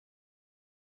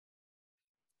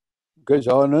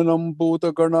Gajananam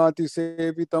Bhutaganati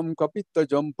Sevitam Kapita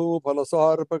Jampu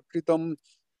Palasarpakritam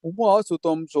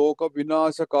Umasutam Soka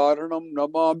Vinasa Karanam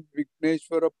Namam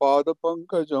Vigneshwara Pada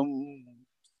Pankajam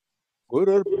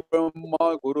Gurur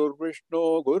Brahma Gurur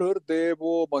Vishnu Gurur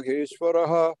Devo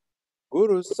Maheshwaraha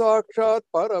Guru Sakshat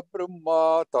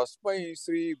Parabrahma Tasmai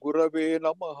Sri Gurave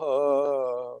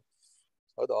Namaha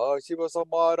Sadashiva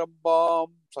Samarambam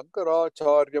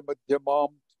Sankaracharya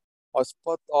Madhyamam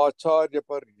Aspat Acharya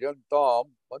Paryantam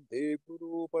Vande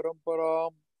Guru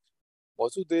Paramparam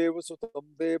Vasudeva Sutam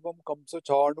Devam Kamsa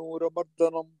Chanura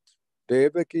Mardhanam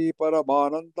Devaki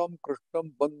Paramanandam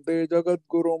Krishnam Vande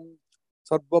Jagadgurum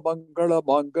Sarva Mangala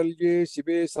Mangalye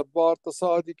Shive Sarvartha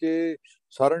Sadike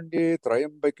Saranye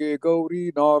Trayambake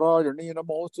Gauri Narayani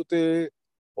Namostute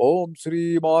Om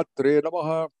Shri Matre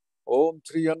Namaha Om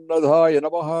Shri Annadhaya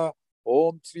Namaha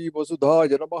Om Shri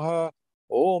Vasudhaya Namaha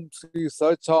Om Shri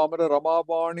Sachamara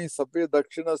Ramavani Savya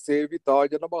Dakshina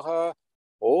Sevitaya Namaha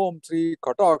Om Shri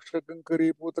Kataksha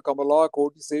Kankari Puta Kamala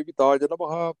Koti Sevitaya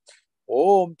Namaha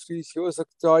Om Shri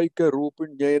Shivasakchaika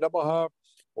Rupinyay Namaha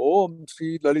Om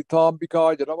Shri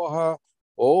Lalitambika Namaha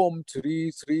Om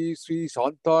Shri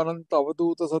Shantananta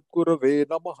Avaduta Sadgurave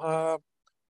Namaha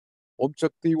Om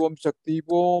Shakti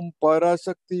Om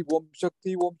Parashakti Om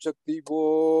Shakti Om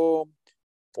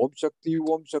Om Shakti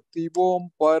Om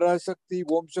Parashakti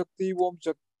Om Shakti Om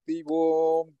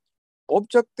Om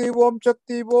Shakti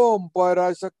Om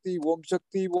Parashakti Om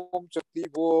Shakti Om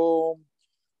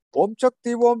Om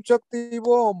Shakti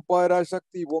Om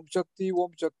Parashakti Om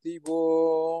Shakti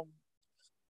Om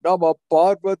Namah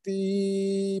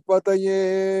Parvati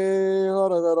Pataye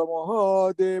Hara Hara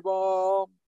Mahadeva.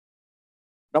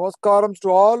 Namaskarams to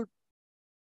all.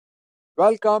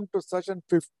 Welcome to session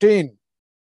 15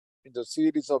 in the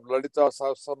series of Lalitha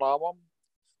Sahasranamam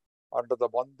under the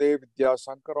Vande Vidya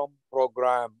Sankaram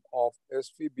program of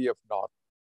SVBF North.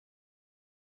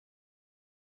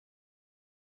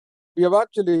 We have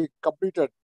actually completed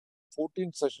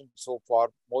 14 sessions so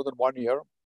far, more than 1 year.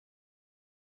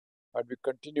 And we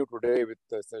continue today with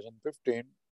session 15.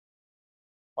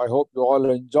 I hope you all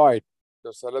enjoyed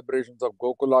the celebrations of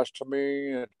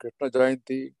Gokulashtami and Krishna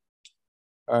Jayanti.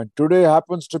 And today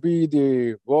happens to be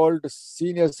the World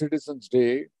Senior Citizens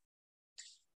Day.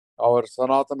 Our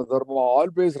Sanatana Dharma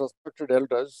always respected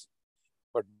elders,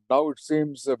 but now it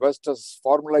seems the West has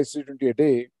formalized it into a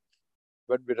day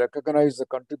when we recognize the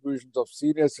contributions of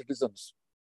senior citizens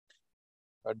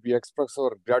and we express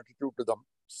our gratitude to them.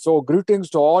 So greetings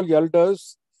to all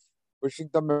elders, wishing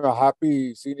them a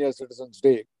happy Senior Citizens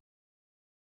Day.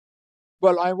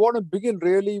 Well, I want to begin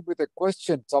really with a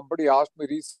question somebody asked me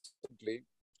recently.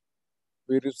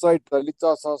 We recite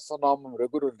Lalitha Sahasranamam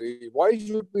regularly. Why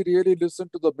should we really listen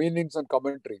to the meanings and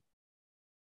commentary?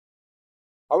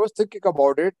 I was thinking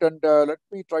about it and let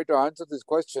me try to answer this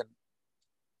question.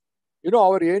 You know,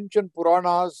 our ancient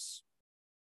Puranas,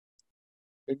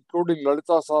 including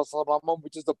Lalitha Sahasranamam,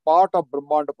 which is the part of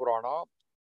Brahmanda Purana,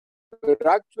 were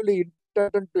actually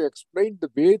intended to explain the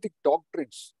Vedic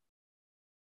doctrines.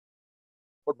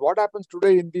 But what happens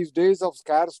today in these days of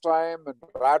scarce time and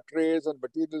rat race and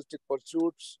materialistic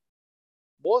pursuits,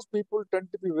 most people tend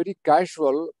to be very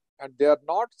casual and they are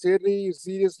not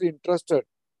seriously interested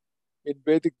in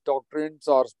Vedic doctrines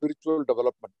or spiritual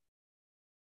development.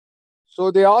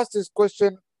 So they ask this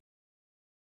question,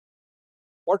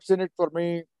 what's in it for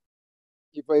me?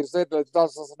 If I recite Lalitha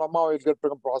Sahasranamam, I will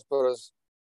become prosperous.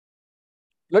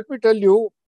 Let me tell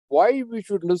you why we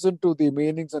should listen to the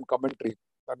meanings and commentary.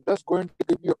 I'm just going to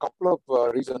give you a couple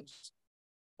of reasons.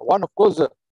 One, of course,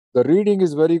 the reading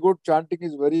is very good, chanting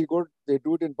is very good. They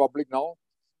do it in public now.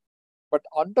 But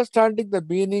understanding the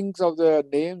meanings of the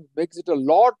names makes it a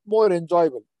lot more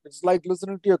enjoyable. It's like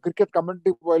listening to a cricket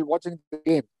commentary while watching the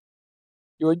game.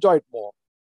 You enjoy it more.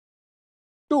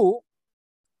 Two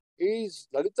is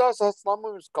Lalitha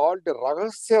Sahasranamam is called the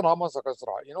Rahasya Nama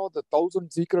Sahasra, you know, the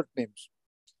 1,000 secret names.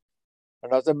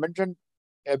 And as I mentioned,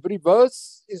 every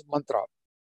verse is mantra.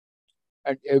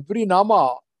 And every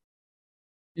nama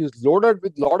is loaded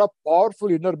with a lot of powerful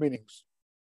inner meanings.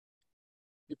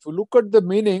 If you look at the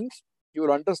meanings, you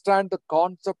will understand the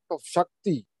concept of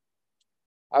Shakti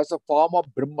as a form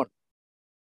of Brahman.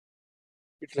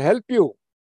 It will help you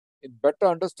in better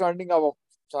understanding of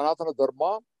Sanatana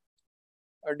Dharma,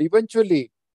 and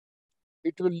eventually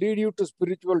it will lead you to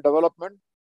spiritual development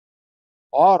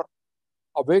or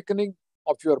awakening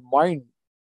of your mind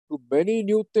to many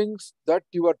new things that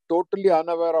you were totally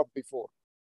unaware of before.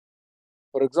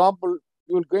 For example,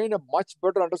 you will gain a much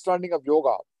better understanding of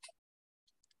yoga.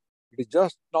 It is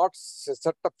just not a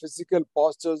set of physical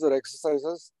postures or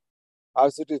exercises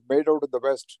as it is made out in the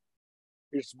West.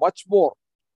 It's much more.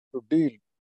 to deal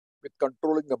with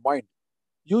controlling the mind.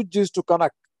 Use this to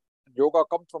connect. Yoga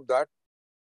comes from that.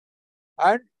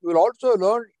 And you will also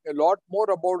learn a lot more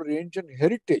about ancient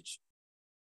heritage.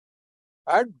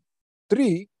 And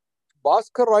 3,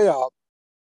 Bhaskaraya,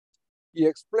 he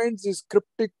explains his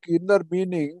cryptic inner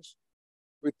meanings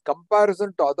with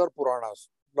comparison to other Puranas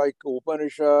like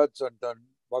Upanishads and then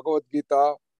Bhagavad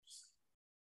Gita.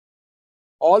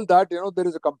 All that, there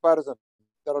is a comparison.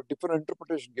 There are different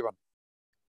interpretations given.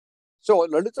 So,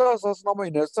 Lalitha Sahasranamam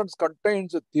in essence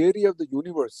contains a theory of the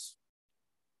universe.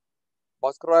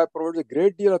 Bhaskaraya provides a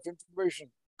great deal of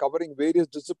information covering various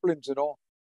disciplines,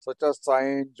 such as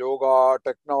science, yoga,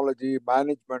 technology,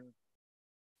 management,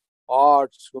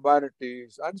 arts,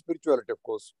 humanities, and spirituality, of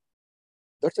course.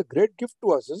 That's a great gift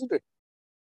to us, isn't it?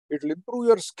 It will improve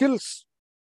your skills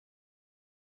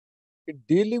in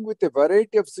dealing with a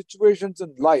variety of situations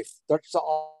in life. That's the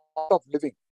art of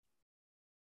living.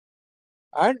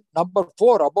 And number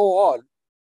 4, above all,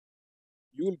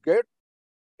 you will get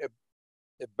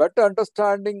a better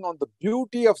understanding on the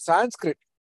beauty of Sanskrit.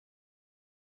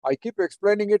 I keep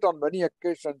explaining it on many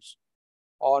occasions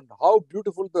on how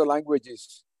beautiful the language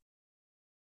is.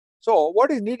 So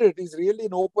what is needed is really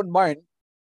an open mind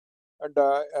and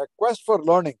a quest for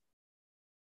learning.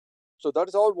 So that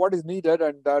is all what is needed,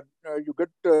 and that you get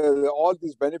all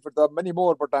these benefits. There are many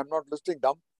more, but I'm not listing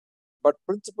them. But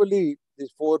principally,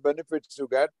 these 4 benefits you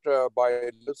get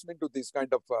by listening to these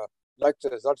kind of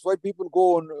lectures. That's why people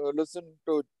go and listen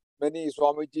to many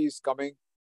Swamijis coming,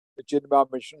 the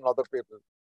Chinmaya Mission, and other people.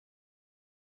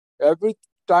 Every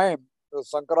time the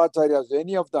Shankaracharyas,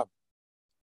 any of them,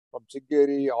 from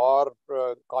Singeri or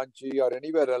Kanchi or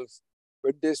anywhere else,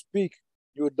 when they speak,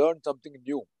 you learn something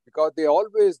new because they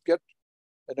always get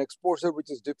an exposure which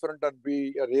is different, and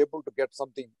we are able to get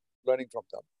something learning from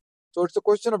them. So it's a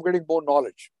question of getting more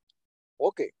knowledge.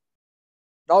 Okay.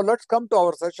 Now let's come to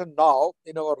our session now.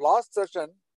 In our last session,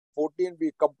 14,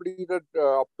 we completed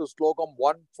up to Slokam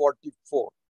 144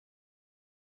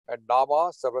 and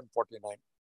Nama 749.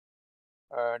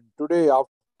 And today, after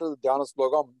the Dhyana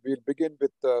Slokam, we'll begin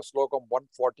with Slokam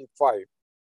 145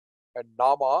 and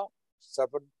Nama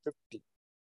 750.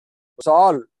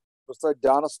 All recite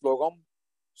Dhyana Slokam.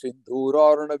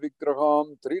 Sindhurarana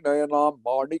Vigraham Trinayanam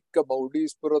Manikka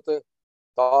Maudispurat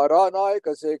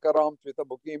Taranayaka Sekaram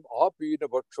Svitamukim Apina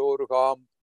Vakshorukam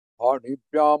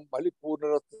Hanipyam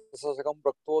Malipurnarasasakam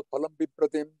Raktot Phalam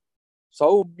Vipratim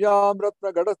Saumyam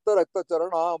Ratna Gadastha Rakta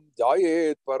Charanam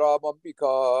Jayet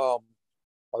Paramambikam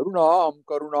Arunam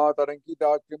Karuna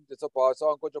Tarankitakim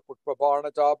Tisapasankocha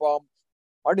Pushpabhana Chapam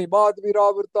Animad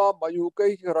Viravirtam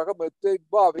Mayukai Rakametek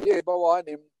Bhavye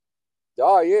Bhavanim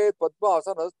Jayet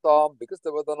Padmasanastam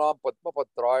Bikastavathanam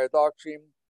Padmapatrayadakshim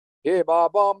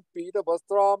Hemabam Pita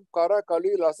Bastram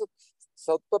Karakali Lasat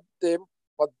Sataptem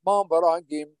Padmam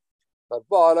Varangim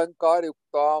Sarvalankari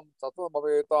Uktam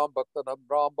Satamavetam Bhaktanam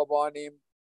Ram Bhavanim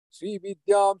Sri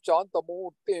Vidyam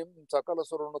Chantamurtim Sakala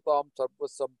Surunatam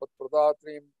Sarvasampat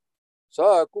Pradatrim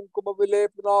Sa Kunkuma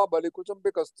Vilepna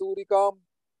Balikuchambi Kasturikam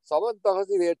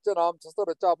Savantahasi Rechanam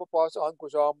Sasarachapa Pasha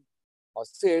Ankusham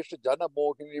Asesh Jana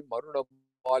Mohini Maruna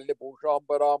Malya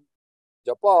Pushambaram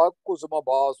Japa Kusuma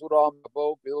Basuram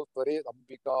Above Vilfare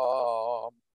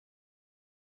Ambika.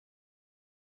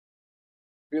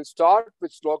 We'll start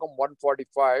with Slokam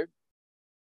 145,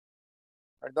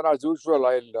 and then as usual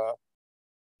I'll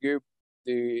give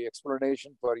the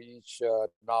explanation for each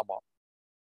Nama.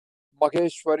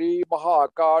 Maheshwari,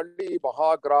 Mahakali,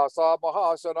 Mahagrasa,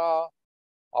 Mahasana,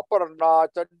 Aparna,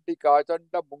 Chandika,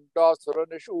 Chanda, Munda,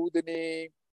 Suranishudini.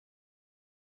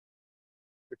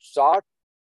 It starts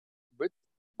with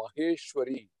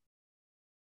Maheshwari,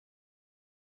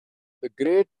 the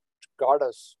great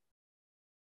goddess.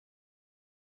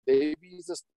 Devi is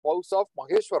the spouse of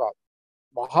Maheshwara.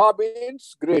 Maha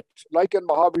means great, like in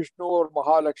Mahavishnu or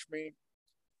Mahalakshmi.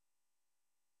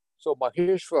 So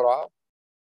Maheshwara,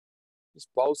 his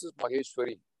spouse is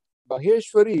Maheshwari.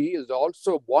 Maheshwari is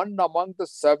also one among the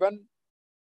 7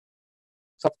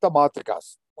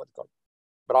 Saptamatrikas. What do you call it?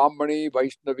 Brahmani,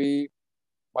 Vaishnavi,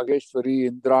 Maheshwari,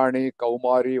 Indrani,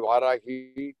 Kaumari,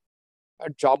 Varahi,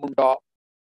 and Chamunda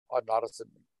or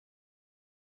Narasimhi.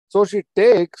 So she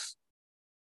takes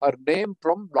her name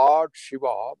from Lord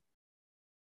Shiva,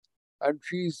 and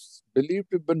she is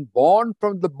believed to have been born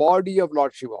from the body of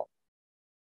Lord Shiva.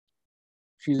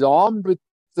 She is armed with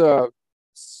the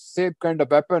same kind of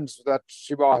weapons that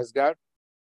Shiva has got,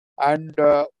 and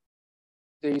the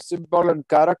symbol and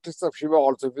characteristics of Shiva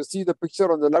also. If you see the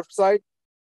picture on the left side,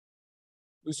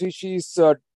 you see she is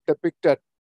depicted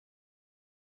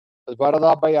as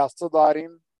Varada by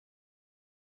Astadarim,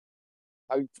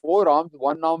 having 4 arms,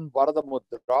 one arm Varada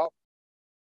Mudra,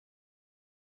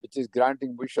 which is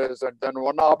granting wishes, and then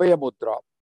one Abhaya Mudra.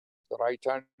 The right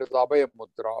hand is Abhaya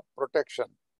Mudra, protection.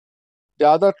 The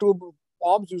other 2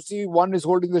 arms, you see, one is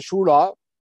holding the Shula,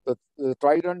 the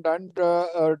trident, and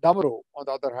Damaru on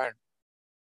the other hand,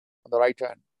 on the right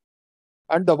hand.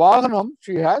 And the Vahanam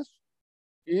she has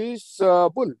is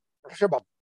bull, Rishabham.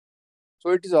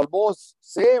 So it is almost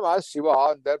same as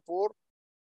Shiva, and therefore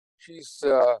she is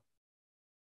a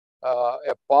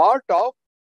part of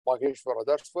Maheshwara.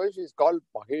 That's why she is called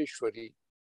Maheshwari.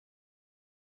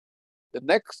 The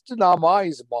next Nama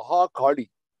is Mahakali.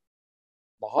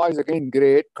 Maha is again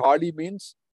great. Kali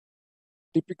means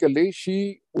typically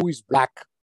she who is black.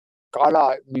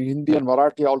 Kala in Hindi and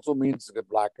Marathi also means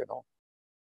black,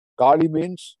 Kali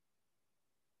means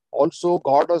also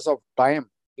goddess of time,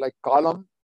 like Kalam,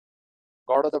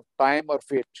 goddess of time or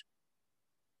fate.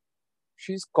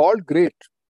 She is called great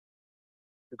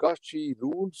because she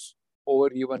rules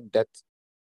over even death.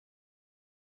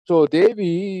 So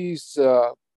Devi is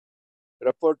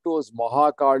referred to as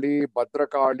Mahakali,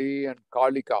 Bhadrakali, and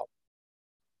Kalika.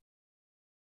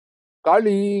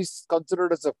 Kali is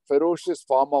considered as a ferocious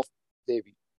form of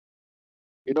Devi.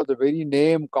 The very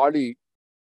name Kali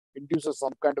induces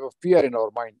some kind of a fear in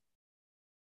our mind.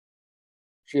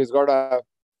 She has got a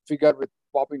figure with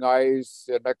popping eyes,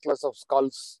 a necklace of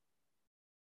skulls,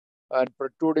 and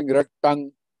protruding red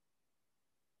tongue,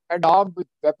 and armed with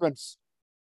weapons.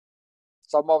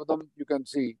 Some of them you can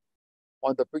see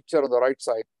on the picture on the right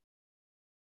side.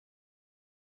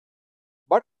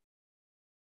 But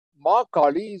Ma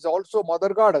Kali is also Mother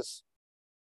Goddess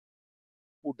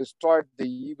who destroyed the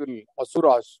evil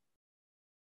Asuras.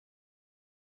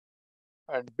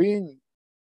 And being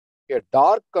a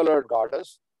dark-colored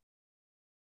goddess,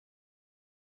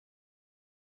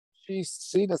 she is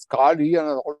seen as Kali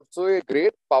and also a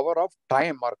great power of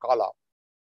time or Kala.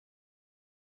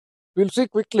 We'll see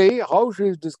quickly how she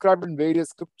is described in various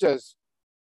scriptures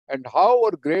and how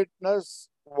her greatness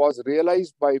was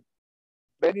realized by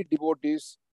many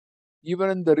devotees even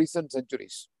in the recent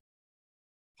centuries.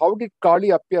 How did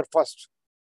Kali appear first?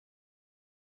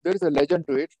 There is a legend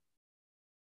to it.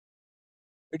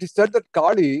 It is said that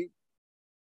Kali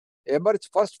emerged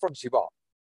first from Shiva.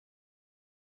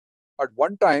 At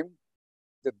one time,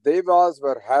 the Devas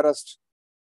were harassed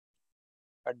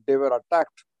and they were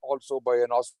attacked also by an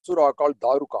Asura called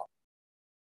Daruka.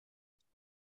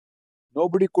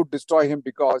 Nobody could destroy him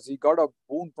because he got a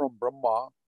boon from Brahma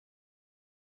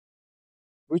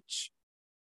which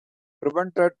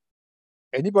prevented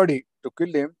anybody to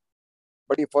kill him,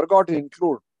 but he forgot to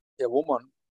include a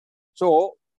woman.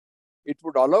 So it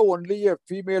would allow only a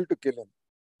female to kill him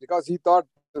because he thought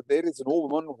that there is no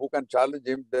woman who can challenge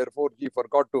him. Therefore, he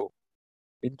forgot to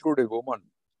include a woman.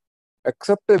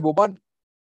 Except a woman,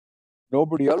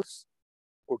 nobody else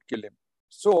could kill him.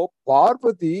 So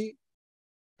Parvati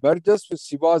merges with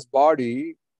Shiva's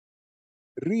body,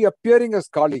 reappearing as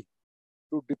Kali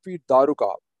to defeat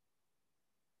Daruka.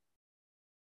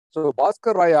 So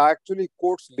Bhaskar Raya actually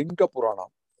quotes Linga Purana,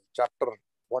 chapter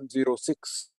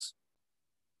 106.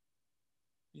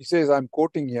 He says, I'm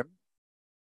quoting him,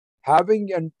 having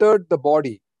entered the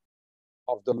body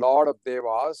of the Lord of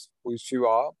Devas, who is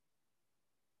Shiva,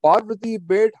 Parvati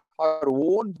made her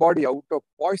own body out of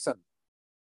poison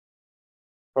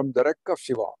from the wreck of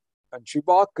Shiva. And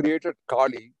Shiva created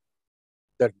Kali,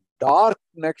 the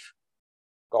dark-necked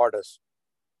goddess,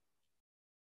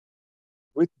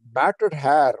 with matted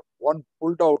hair, one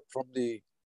pulled out from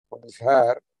his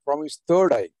hair, from his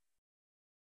third eye.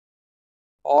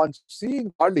 On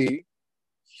seeing Kali,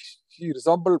 she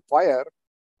resembled fire,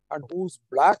 and whose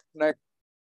black neck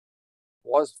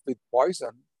was with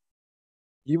poison.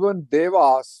 Even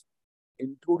Devas,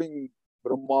 including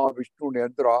Brahma, Vishnu, and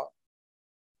Indra,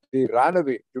 they ran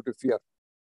away due to fear.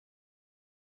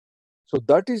 So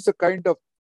that is the kind of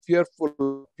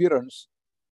fearful appearance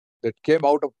that came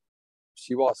out of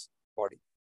Shiva's body.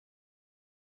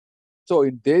 So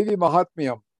in Devi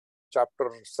Mahatmyam,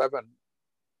 chapter 7,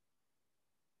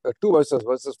 2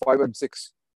 verses 5 and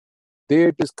 6,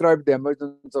 they describe the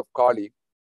emergence of Kali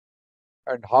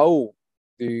and how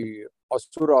the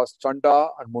Asuras, Chanda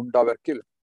and Munda were killed.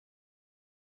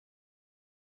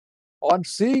 On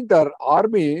seeing their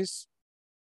armies,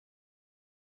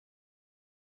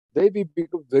 they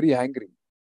become very angry.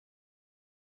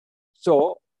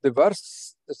 So the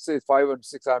verse, let's say 5 and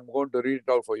 6, I'm going to read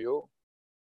it out for you.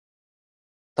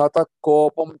 Tata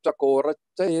kopam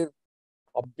chakorachayir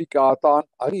ambikatan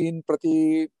arin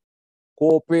prati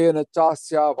kopena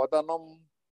chasya vadanam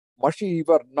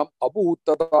mashivarnam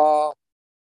abhutada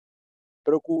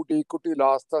prakuti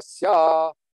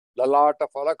kutilastasya Lalata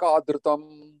Falakadrutam,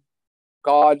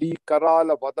 Kali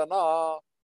Karala Vadana,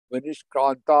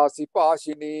 Vinishkranta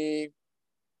Sipashini,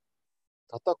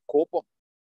 Tata Kopam,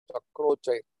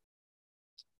 Chakrochair,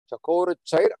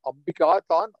 Chakorachair, Ambika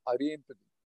Tan Ariyantadi.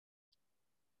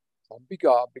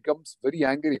 Ambika becomes very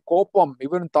angry. Kopam,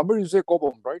 even in Tamil you say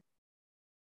Kopam, right?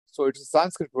 So it's a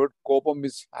Sanskrit word. Kopam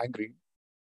is angry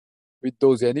with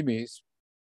those enemies.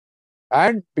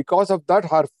 And because of that,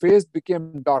 her face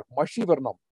became dark. Mashi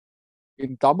Varnam.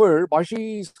 In Tamil,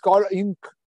 Mashi is called ink.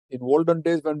 In olden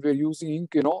days, when we were using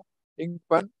ink, ink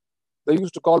pen, they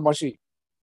used to call Mashi,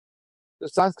 the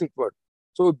Sanskrit word.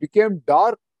 So it became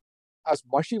dark as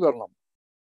Mashi Varnam.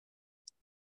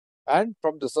 And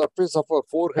from the surface of her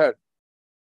forehead,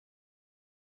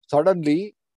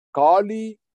 suddenly,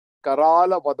 Kali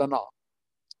Karala Vadana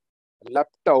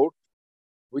leapt out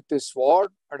with a sword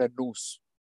and a noose.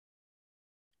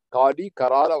 Kali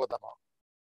Karala Vadana.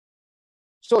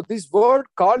 So this word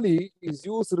Kali is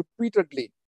used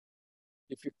repeatedly.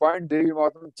 If you find Devi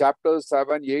Mahatmyam chapters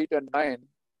 7, 8 and 9,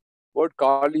 word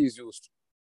Kali is used.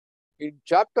 In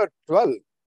chapter 12,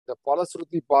 the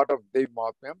Falasruti part of Devi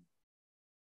Mahatmyam,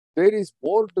 there is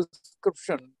more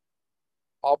description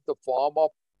of the form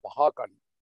of Mahakali.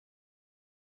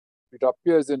 It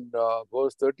appears in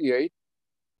verse 38,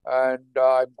 and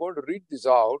I'm going to read this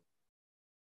out.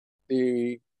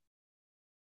 The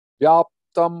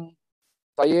Vyaptam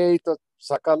Tayeta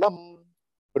Sakalam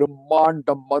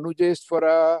Brahmandam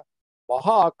Manujeswara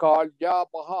Mahakalya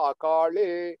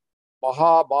Mahakale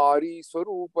Mahabari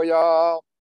Swarupaya.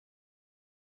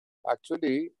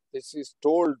 Actually, this is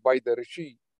told by the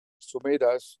Rishi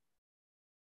Sumedas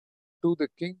to the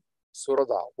king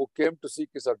Surada, who came to seek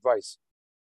his advice.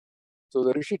 So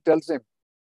the Rishi tells him,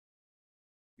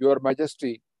 Your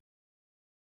Majesty,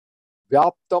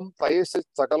 Vyaptam Tayesit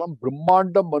Sakalam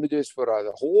Brahmandam Manujeswara.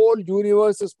 The whole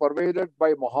universe is pervaded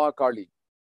by Mahakali,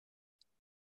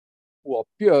 who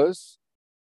appears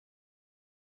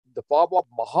in the form of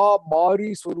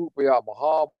Mahamari Swarupaya.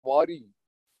 Mahamari,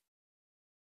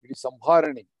 it is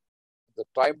Samharani, the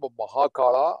time of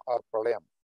Mahakala or Pralayam.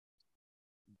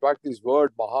 In fact, this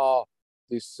word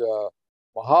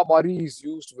Mahamari is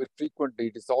used very frequently.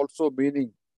 It is also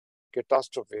meaning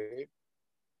catastrophe.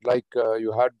 Like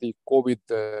you had the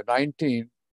COVID-19,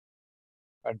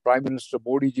 and Prime Minister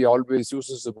Modi ji always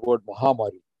uses the word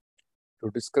Mahamari to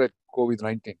describe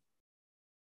COVID-19.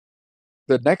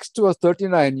 The next verse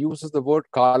 39 uses the word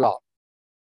Kala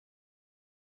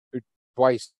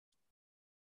twice.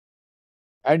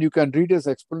 And you can read his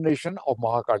explanation of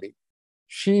Mahakali.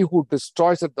 She who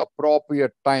destroys at the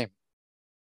appropriate time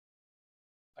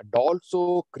and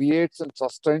also creates and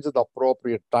sustains at the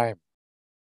appropriate time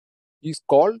is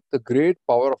called the great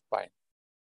power of time.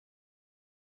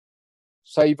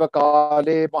 Saiva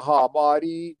Kale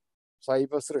Mahamari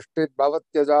Saiva Srishtit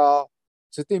Bhavatyaja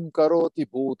Sitim Karoti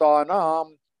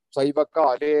Bhutanam Saiva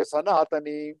Kale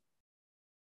Sanatani.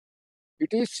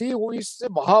 It is she who is the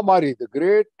Mahamari, the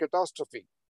great catastrophe.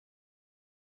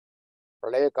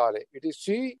 Pralaya Kale. It is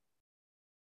she,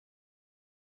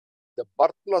 the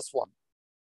birthless one,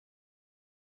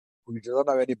 who doesn't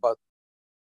have any birth.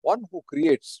 One who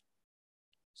creates.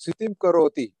 Sitim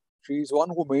Karoti. She is one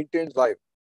who maintains life.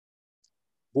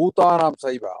 Bhutanam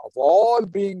Saiva, of all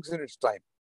beings in its time.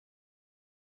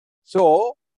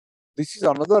 So, this is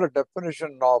another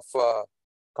definition of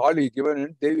Kali given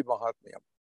in Devi Mahatmyam.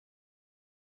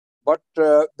 But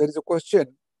there is a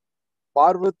question.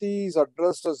 Parvati is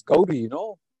addressed as Gauri,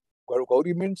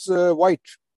 Gauri means white,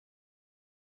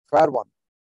 fair one.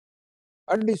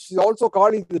 And she is also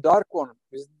Kali, the dark one.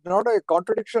 It's not a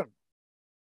contradiction.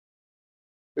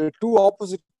 There are two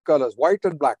opposite colors, white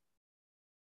and black.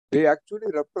 They actually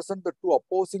represent the two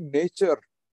opposing nature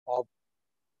of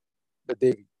the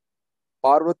Devi.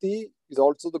 Parvati is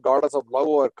also the goddess of love,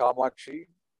 or Kamakshi.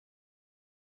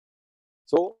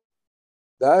 So,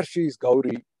 there she is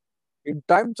Gauri. In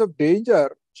times of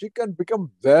danger, she can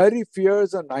become very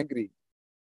fierce and angry,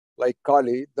 like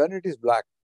Kali. Then it is black.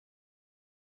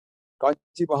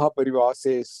 Kanchi Mahapariva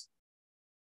says,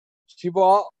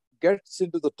 Shiva gets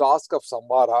into the task of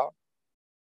Samvara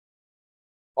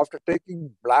after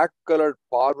taking black-colored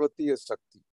Parvati as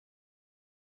Shakti.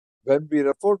 When we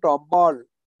refer to Ammal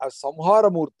as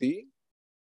Samhara Murti,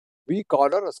 we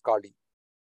call her as Kali.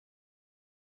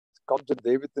 It comes in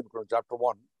Devithan chapter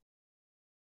 1.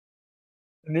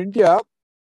 In India,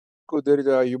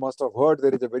 you must have heard,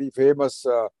 there is a very famous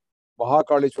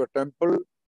Mahakaleshwar temple,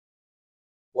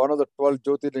 one of the 12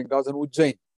 Jyotirlingas in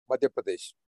Ujjain, Madhya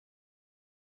Pradesh.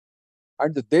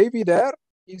 And the Devi there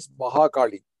is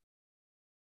Mahakali.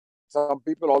 Some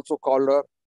people also call her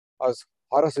as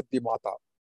Harasiddhi Mata.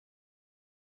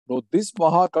 No, this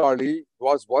Mahakali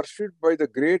was worshipped by the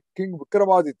great king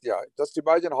Vikramaditya. Just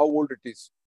imagine how old it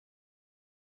is.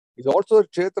 It's also a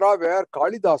kshetra where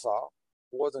Kalidasa,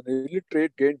 who was an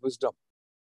illiterate, gained wisdom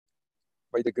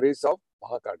by the grace of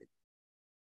Mahakali.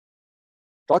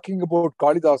 Talking about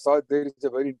Kalidasa, there is a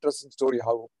very interesting story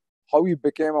how he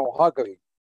became a Mahakavi.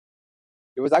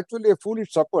 He was actually a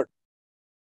foolish shepherd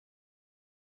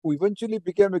who eventually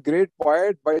became a great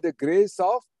poet by the grace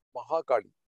of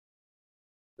Mahakali.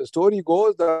 The story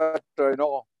goes that,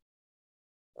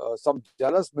 some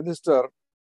jealous minister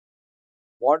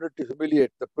wanted to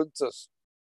humiliate the princess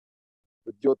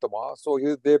Vidyotama. So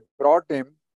they brought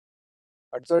him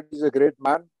and said he's a great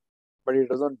man, but he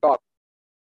doesn't talk.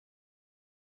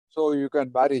 So you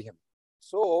can marry him.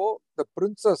 So the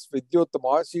princess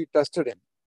Vidyotama, she tested him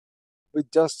with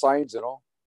just signs,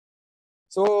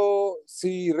 So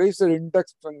she raised her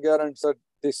index finger and said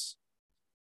this.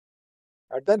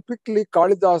 And then quickly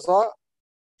Kalidasa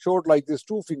showed like this,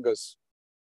 two fingers.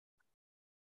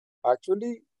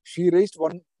 Actually, she raised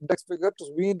one index finger to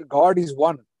mean God is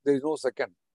one. There is no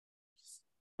second.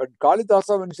 But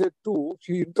Kalidasa, when she said two,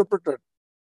 she interpreted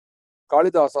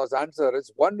Kalidasa's answer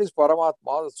is one is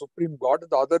Paramatma, the Supreme God,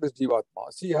 and the other is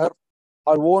Jivatma. She her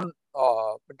own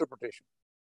interpretation.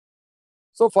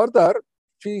 So further,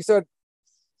 she said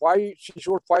she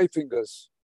showed 5 fingers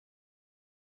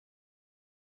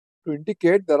to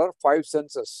indicate there are 5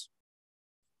 senses.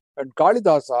 And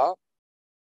Kalidasa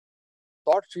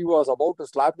thought she was about to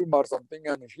slap him or something,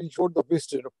 and he showed the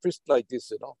fist like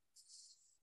this,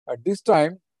 At this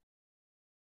time,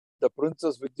 the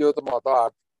princess Vidyotama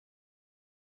thought,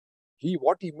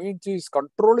 what he means is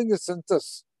controlling his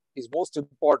senses is most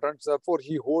important. Therefore,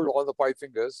 he hold all the 5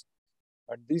 fingers,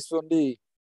 and this only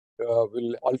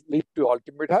will lead to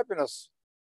ultimate happiness.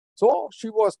 So she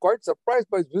was quite surprised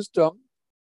by his wisdom,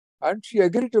 and she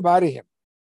agreed to marry him.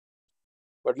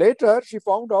 But later, she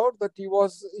found out that he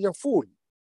was a fool,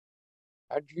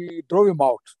 and he drove him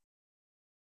out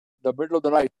in the middle of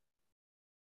the night.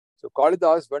 So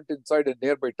Kalidas went inside a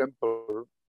nearby temple,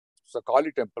 it's a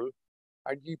Kali temple,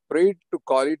 and he prayed to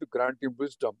Kali to grant him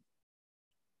wisdom.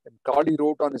 And Kali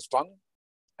wrote on his tongue,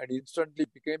 and he instantly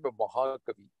became a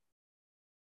Mahakavi.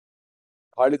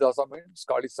 Kalidasa means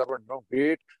Kali's servant,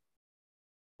 great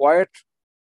poet.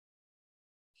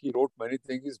 He wrote many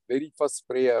things. His very first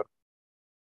prayer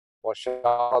was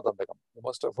Sahasranamam. You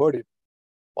must have heard it.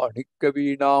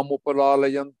 Panikkavinam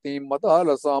upalalayantim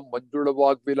madalasam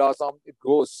manjulavag vilasam. It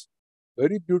goes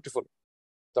very beautiful.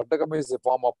 Dandakam is a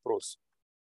form of prose.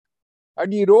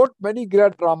 And he wrote many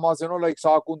great dramas, like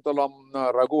Sakuntalam,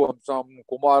 Raghuamsam,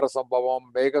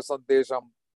 Kumarasambhavam, Meghasandesham,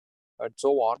 and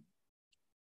so on.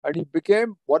 And he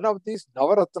became one of these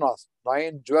Navaratnas,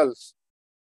 9 jewels,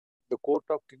 the court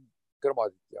of King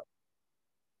Vikramaditya.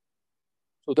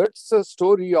 So that's the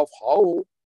story of how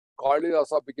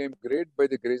Kalidasa became great by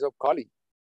the grace of Kali.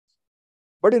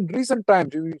 But in recent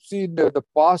times, we see in the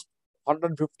past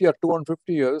 150 or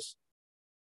 250 years,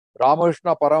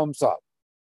 Ramakrishna Paramhamsa,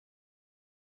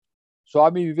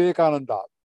 Swami Vivekananda,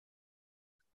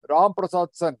 Ram Prasad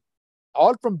Sen,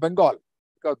 all from Bengal,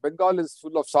 because Bengal is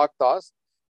full of Shaktas.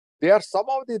 They are some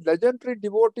of the legendary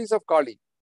devotees of Kali.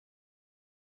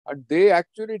 And they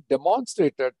actually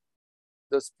demonstrated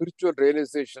the spiritual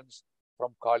realizations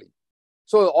from Kali.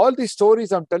 So all these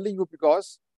stories I'm telling you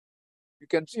because you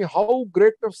can see how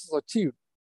greatness is achieved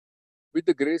with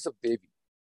the grace of Devi.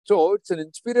 So it's an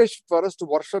inspiration for us to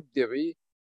worship Devi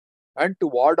and to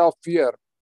ward off fear.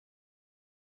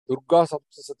 Durga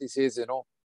Saptasati says,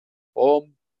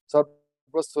 Om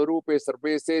Sarvaswarupe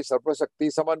Sarvese Sarvashakti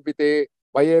Samanvite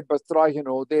Vaye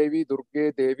Bastrahino Devi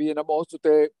Durge Devi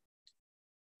Namostute.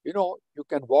 You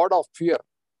can ward off fear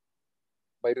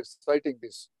by reciting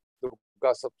this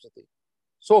Durga Saptasati.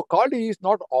 So Kali is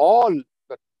not all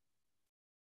that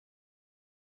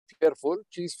fearful.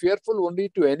 She is fearful only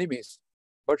to enemies,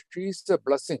 but she is a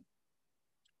blessing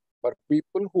for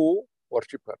people who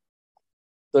worship her.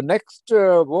 The next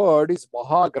word is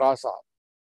Mahagrasa.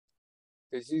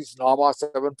 This is Nama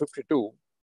 752.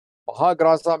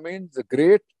 Mahagrasa means the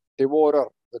great devourer,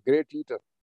 the great eater.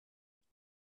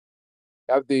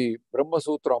 You have the Brahma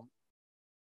Sutram.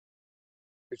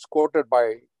 It's quoted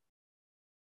by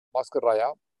Bhaskar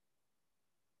Raya.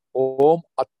 Om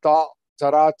Atta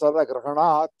Chara Chara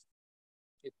Grahanat.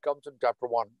 It comes in chapter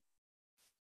 1.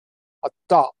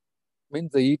 Atta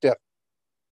means the eater.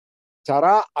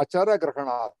 Chara Achara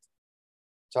Grahanat.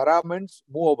 Chara means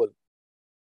movable.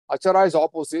 Achara is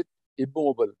opposite,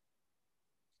 immovable.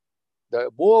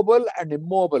 The movable and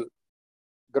immovable,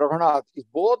 Grahanat,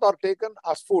 both are taken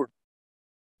as food.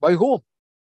 By whom?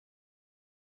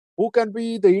 Who can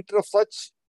be the eater of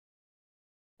such?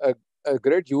 a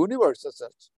great universe as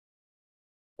such.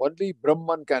 Only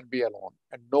Brahman can be alone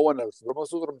and no one else. Brahma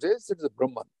Sutram says it is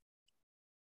Brahman.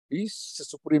 He is the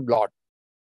Supreme Lord.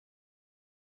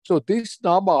 So this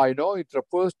Nama, I know, it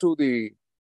refers to the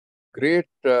great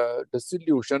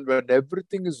dissolution when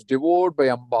everything is devoured by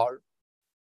Ambal,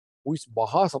 who is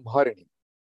Mahasamharini.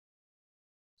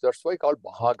 That's why called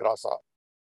Mahagrasa.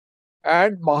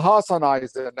 And Mahasana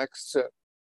is the next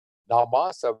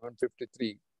Nama,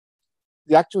 753.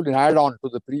 They actually add on to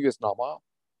the previous Nama.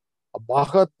 A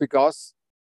Mahat because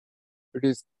it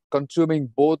is consuming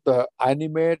both the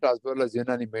animate as well as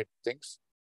inanimate things.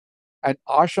 And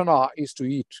Ashana is to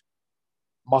eat.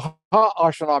 Maha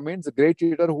Ashana means a great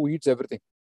eater who eats everything,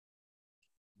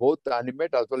 both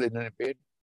animate as well as inanimate.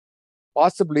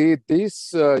 Possibly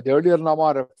this the earlier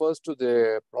Nama refers to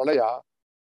the Pralaya,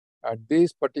 and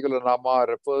this particular Nama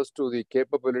refers to the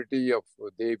capability of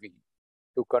Devi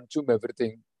to consume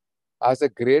everything as a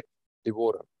great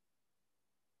devourer.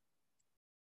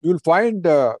 You will find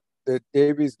the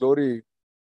Devi's glory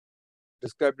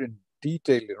described in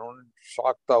detail, in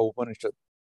Shakta Upanishad.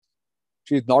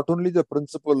 She is not only the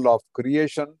principle of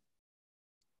creation,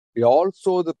 she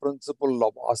also the principle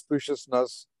of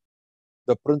auspiciousness,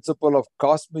 the principle of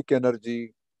cosmic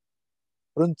energy,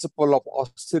 principle of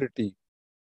austerity,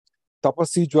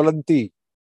 tapasi jwalanti,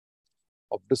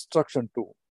 of destruction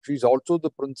too. She is also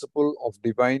the principle of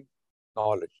divine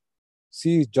knowledge.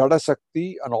 She is Jada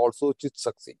Shakti and also Chit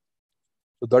Shakti.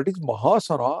 So that is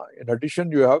Mahasana. In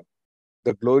addition, you have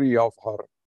the glory of her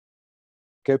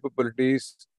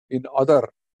capabilities in other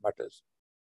matters.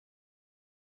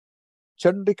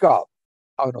 Chandrika,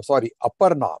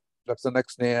 Aparna, that's the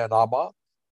next name, Nama.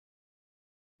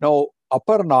 Now,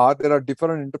 Aparna, there are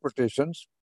different interpretations.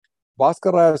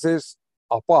 Bhaskara says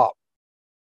Apa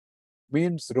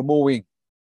means removing,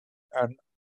 and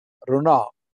Runa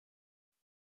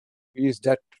is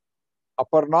debt.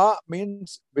 Aparna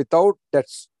means without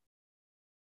debts.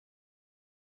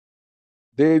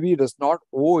 Devi does not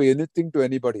owe anything to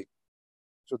anybody.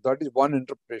 So that is one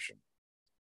interpretation.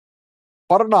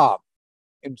 Parna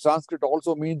in Sanskrit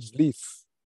also means leaf.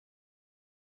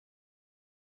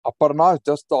 Aparna is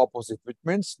just the opposite, which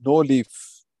means no leaf.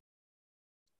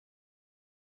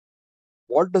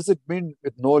 What does it mean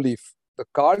with no leaf? The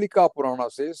Kalika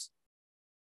Purana says,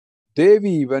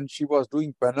 Devi, when she was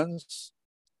doing penance,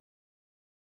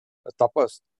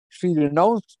 tapas, she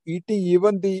renounced eating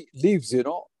even the leaves,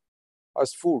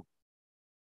 as food.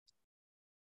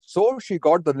 So she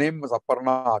got the name as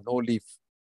Aparna, no leaf.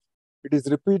 It is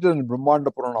repeated in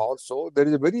Brahmanda Purana also. There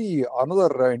is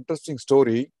another interesting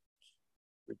story,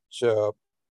 which I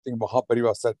think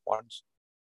Mahapariva said once.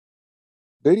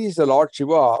 There is a Lord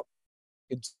Shiva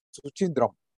in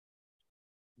Suchindram,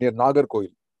 near Nagarkoil,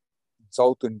 in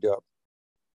South India.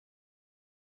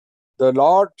 The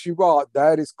Lord Shiva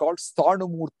there is called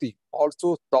Sthanumurti,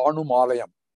 also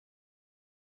Sthanumalayam.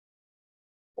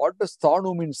 What does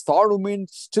Sthanu mean? Sthanu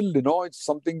means still, it's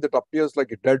something that appears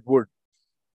like a dead wood,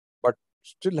 but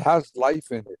still has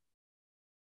life in it.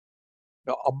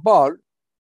 Now, Ambal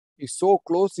is so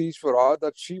close to Ishvara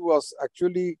that she was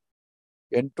actually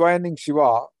entwining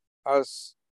Shiva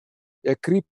as a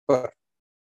creeper,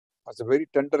 as a very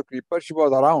tender creeper. She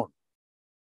was around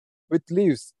with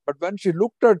leaves. But when she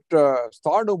looked at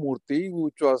Sthanumurti,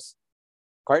 which was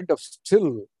kind of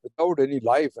still without any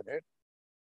life in it,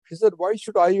 she said, why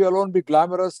should I alone be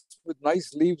glamorous with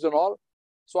nice leaves and all?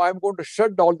 So I'm going to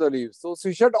shed all the leaves. So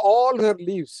she shed all her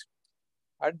leaves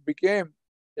and became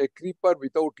a creeper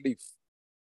without leaf.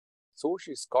 So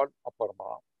she's called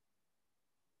Aparna.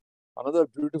 Another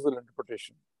beautiful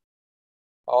interpretation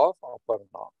of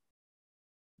Aparna.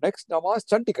 Next Nama is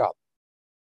Chandika.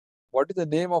 What is the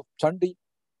name of Chandi?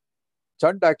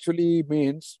 Chand actually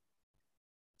means,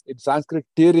 in Sanskrit,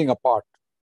 tearing apart.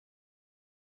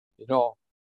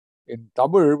 In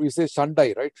Tamil, we say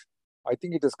Shandai, right? I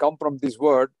think it has come from this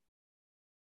word.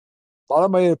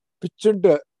 They're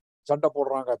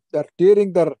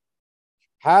tearing their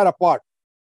hair apart.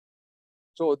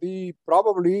 So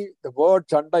probably the word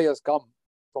Chandai has come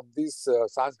from this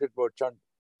Sanskrit word Chand.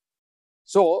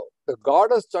 So the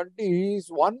goddess Chandi is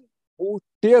one who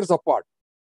tears apart.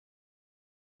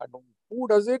 And who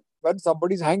does it? When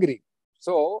somebody is angry.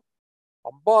 So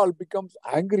Ambal becomes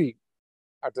angry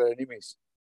at the enemies.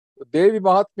 So Devi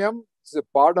Mahatmyam is a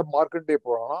part of Markandeya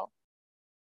Purana.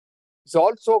 It's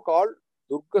also called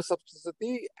Durga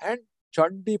Saptasati and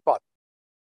Chandipat.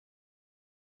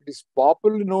 It is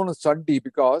popularly known as Chandi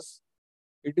because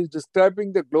it is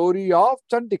describing the glory of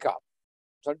Chandika.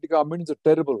 Chandika means a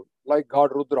terrible, like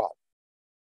God Rudra.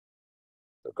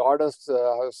 The goddess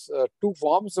has two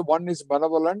forms. One is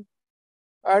benevolent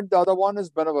and the other one is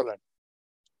benevolent.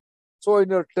 So in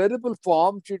her terrible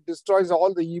form, she destroys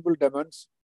all the evil demons.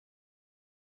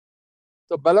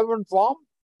 The benevolent form,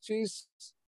 she is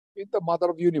the mother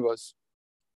of the universe.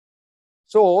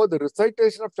 So the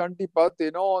recitation of Chandipat,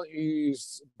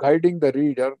 is guiding the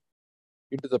reader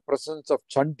into the presence of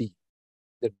Chandi,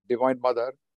 the Divine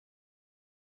Mother,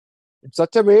 in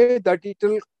such a way that it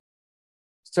will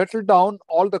settle down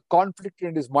all the conflict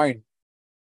in his mind.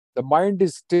 The mind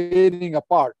is tearing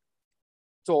apart.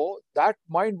 So that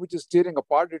mind which is tearing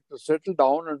apart, it will settle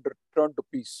down and return to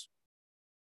peace.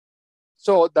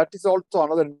 So that is also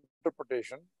another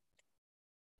interpretation.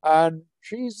 And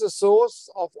she is the source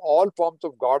of all forms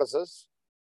of goddesses.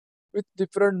 With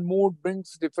different mood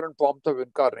brings different forms of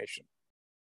incarnation.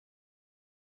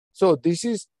 So this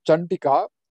is Chandika,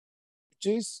 which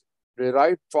is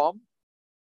derived from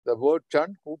the word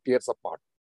Chand, who tears apart.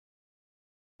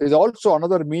 There is also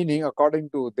another meaning, according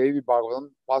to Devi Bhagavatam,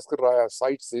 Bhaskar Raya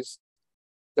cites this,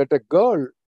 that a girl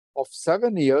of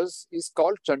 7 years is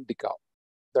called Chandika.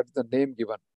 That is the name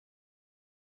given.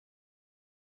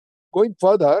 Going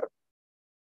further,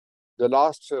 the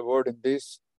last word in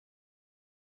this,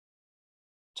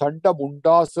 Chanda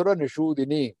Mundasura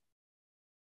Nishudini.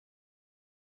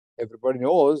 Everybody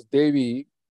knows Devi,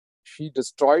 she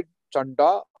destroyed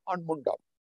Chanda and Munda,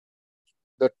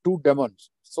 the two demons.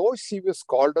 So she was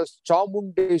called as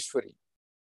Chamundeshwari.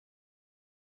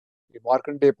 In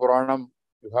Markandeya Puranam,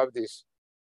 you have this.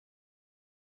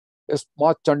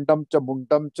 Yasmat Chandam cha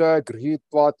Mundam cha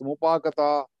Grihitva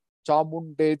Tumupagata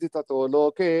Chamundedi tato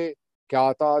loke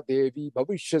Kyata Devi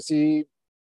Bhavishyasi.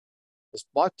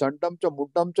 Yasmat Chandam cha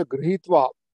Mundam cha Grihitva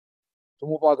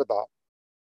Tumupagata.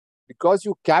 Because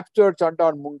you captured Chanda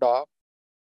and Munda,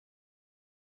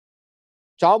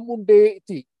 Chamunde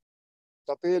iti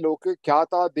tate loke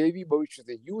Kyata Devi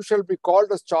Bhavishyasi. You shall be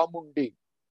called as Chamundi.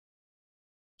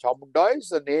 Chamunda is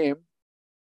the name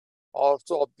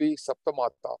also of the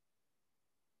Saptamata.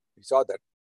 We saw that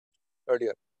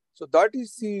earlier. So that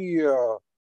is the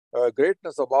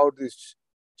greatness about this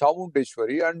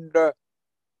Chamundeshwari, and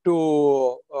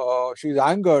she is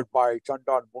angered by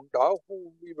Chanda and Munda,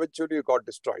 who eventually got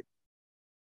destroyed.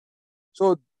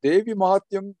 So Devi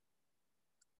Mahatyam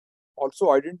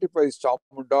also identifies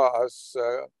Chamunda as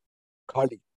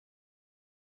Kali.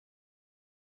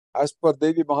 As per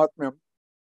Devi Mahatmyam,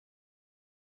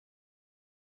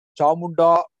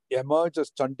 Chamunda emerged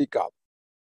as Chandika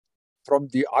from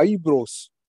the eyebrows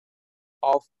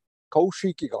of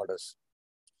Kaushiki goddess.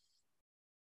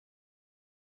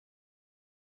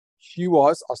 She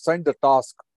was assigned the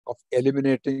task of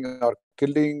eliminating or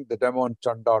killing the demon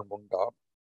Chanda and Munda,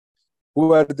 who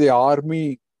were the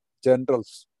army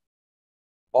generals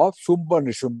of Shumba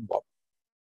Nishumba.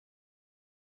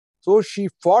 So she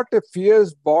fought a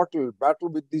fierce battle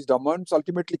with these demons,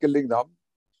 ultimately killing them.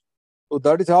 So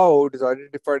that is how it is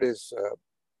identified as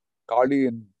Kali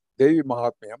in Devi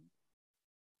Mahatmyam.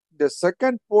 The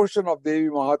second portion of Devi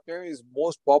Mahatmyam is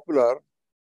most popular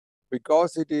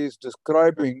because it is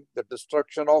describing the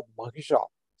destruction of Mahisha.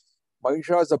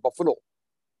 Mahisha is a buffalo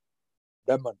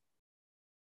demon.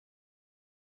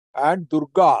 And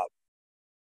Durga,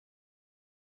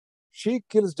 she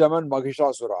kills demon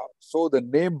Mahishasura. So the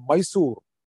name Mysuru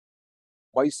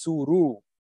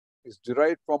is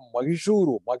derived from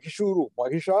Mahishuru,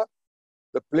 Mahisha,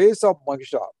 the place of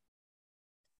Mahisha,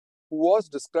 who was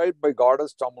described by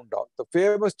goddess Chamunda. The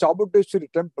famous Chamundeshwari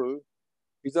temple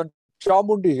is on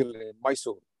Chamundi Hill in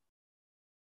Mysore.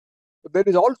 But there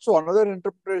is also another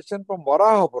interpretation from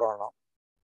Varaha Purana.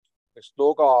 The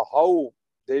sloka, how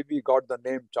Devi got the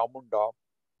name Chamunda.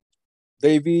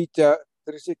 Devi cha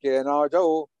Trishikena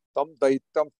jau tam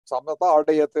daitam samata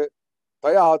adayat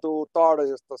tayatu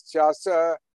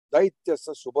tadayastasya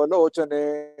daityasa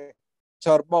subalochane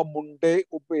charma munde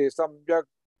upe samyak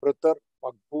pratar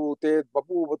Magbhute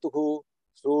babuvatuhu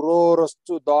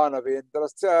surorastu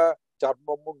danavendrasya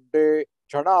charmamunde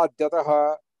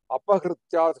chanadhyataha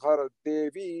apahrityadhara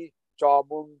devi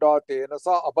chamunda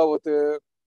tenasa abhavat.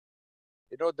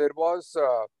 There was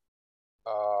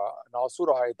an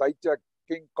asura, a Daitya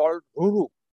king called Ruru.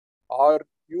 Are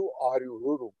you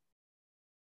Ruru?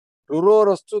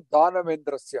 Rurorastu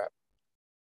danavendrasya.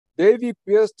 Devi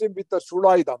pierced him with a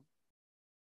shulaidam,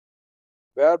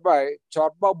 whereby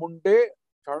Charma Munde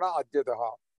Chana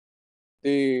Adyadaha.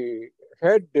 The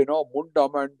head,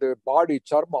 Mundam, and the body,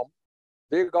 Charmam,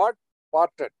 they got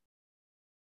parted.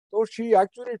 So she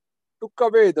actually took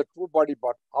away the true body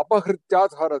part.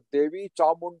 Apahrityat Hara Devi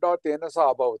Chamunda Tenasa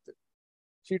Abhavat.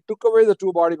 She took away the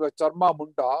true body by Charma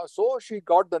Munda, so she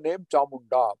got the name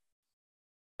Chamunda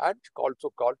and also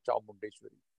called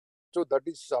Chamundeshwari. So that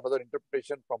is another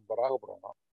interpretation from Varaha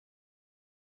Purana.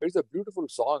 It's a beautiful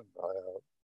song.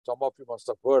 Some of you must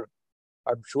have heard.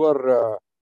 I'm sure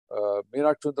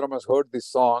Meenakshi Sundaram has heard this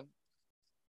song.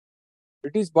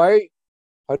 It is by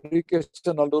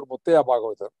Harikeshan Nallur Muttaya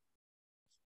Bhagavatar.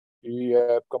 He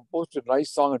composed a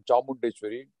nice song in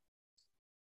Chamundeshwari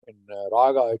in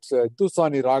Raga. It's a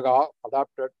Hindustani Raga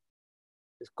adapted.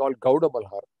 It's called Gauda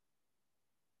Malhar.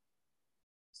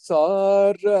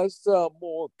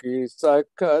 Sarasamukhi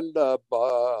sakala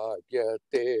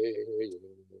bhagyate.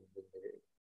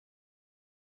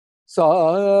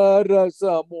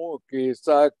 Sarasamukhi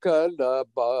sakala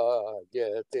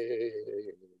bhagyate.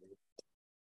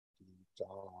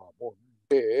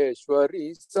 Chamundeshwari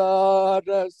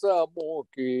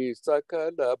Sarasamukhi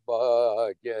sakala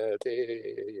bhagyate.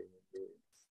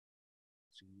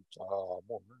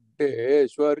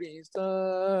 Chamundeshwari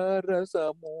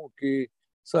Sarasamukhi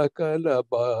sakala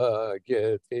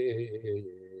bhagyate.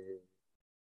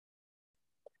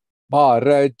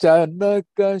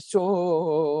 Marajanaka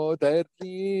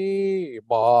shodari,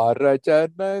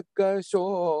 Marajanaka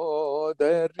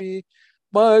shodari,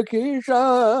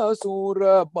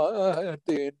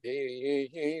 Mahishasuramardini,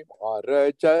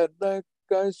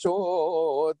 Marajanaka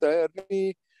shodari,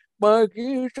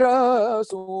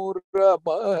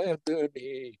 Mahishasuramardini,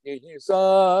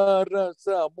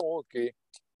 Sarasamukhi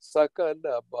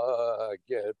sakala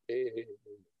bhagyate.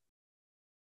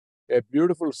 A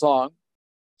beautiful song.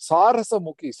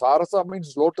 Sarasamukhi. Sarasa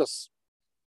means lotus.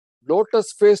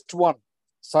 Lotus faced one.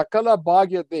 Sakala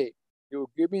bhagyate. You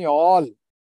give me all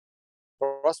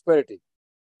prosperity.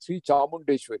 Sri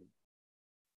Chamundeshwari.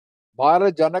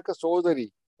 Maharajanaka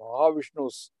Sodari.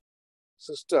 Mahavishnu's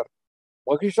sister.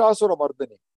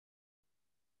 Mahishasuramardini.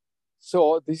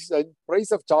 So this is in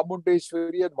praise of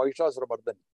Chamundeshwari and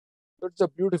Mahishasuramardini. So it's a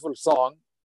beautiful song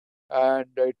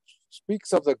and it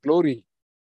speaks of the glory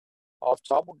of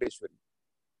Chamundeshwari.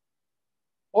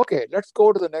 Okay, let's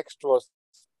go to the next verse.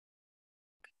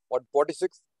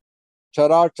 146.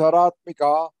 Chara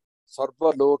charatmika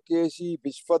sarva lokeshi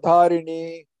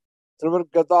vishwadharini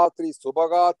trivargadatri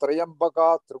subhaga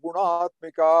trayambaka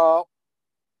trigunatmika.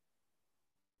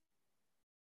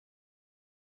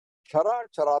 Chara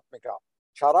charatmika.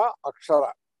 Chara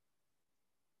akshara.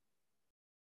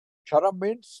 Chara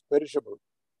means perishable.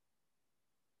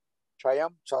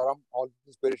 Chayam, charam, all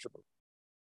is perishable.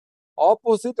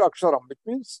 Opposite aksharam, which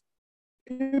means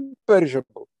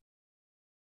imperishable.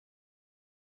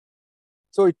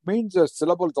 So it means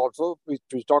syllables also, which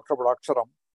we talked about aksharam.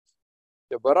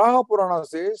 The Varaha Purana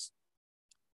says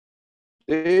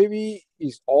Devi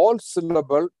is all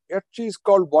syllable, yet she is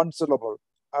called one syllable,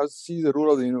 as she is the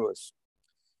ruler of the universe.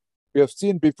 We have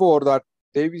seen before that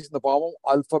Devi is in the form of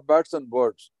alphabets and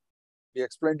words. We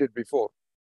explained it before.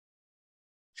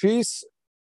 She is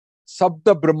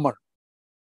Sabda Brahman.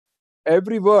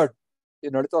 Every word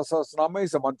in Lalitha Sahasranamam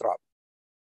is a mantra.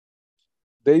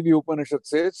 Devi Upanishad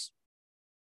says,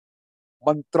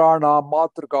 Mantrana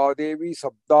Matrika Devi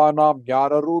Sabdanam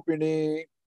Jnana Rupini.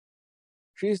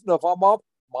 She is in the form of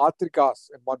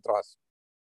Matrikas in mantras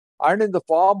and in the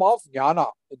form of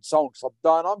Jnana in sound.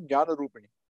 Sabdanam Jnana Rupini.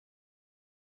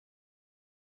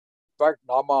 In fact,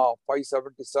 Nama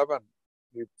 577,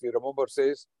 if you remember,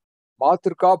 says,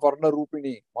 Matrika Varna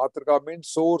Rupini. Matrika means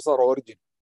source or origin.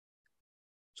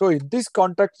 So in this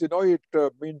context, it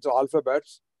means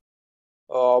alphabets.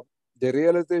 The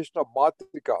realization of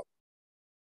Matrika,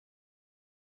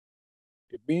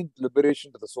 it means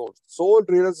liberation to the soul. Soul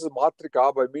realizes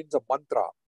Matrika by means of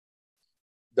mantra.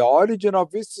 The origin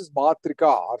of this is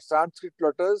Matrika, or Sanskrit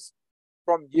letters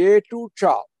from A to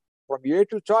Cha. From A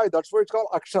to Cha, that's why it's called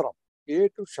Aksharam. A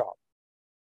to Cha.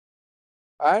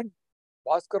 And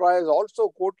Bhaskara is also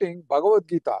quoting Bhagavad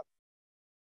Gita,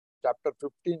 chapter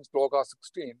 15, sloka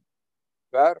 16,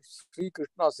 where Sri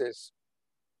Krishna says,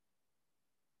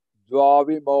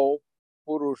 Dvavimau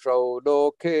Purushau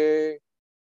Loke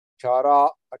Chara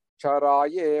Achara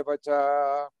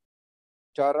Yevacha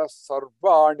Chara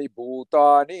Sarvani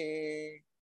Bhutani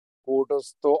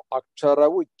Kudasto Akshara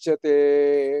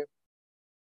Uchyate.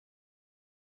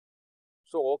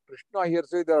 So Krishna here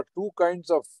says there are two kinds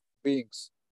of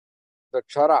beings. The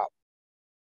Chara,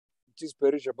 which is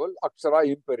perishable, Akshara,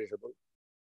 imperishable.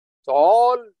 So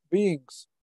all beings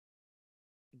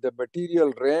in the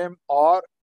material realm are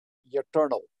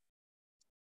eternal.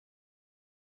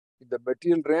 In the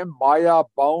material realm, Maya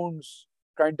binds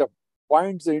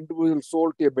the individual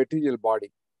soul to a material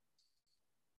body.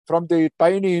 From the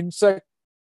tiny insect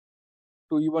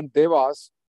to even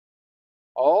devas,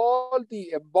 all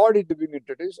the embodied living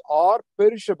entities are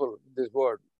perishable in this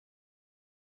world.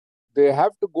 they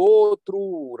have to go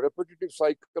through repetitive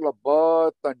cycle of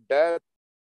birth and death,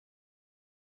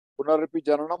 punarapi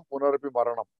jananam, punarapi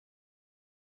maranam.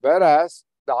 Whereas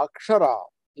the akshara,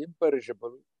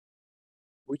 imperishable,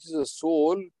 which is a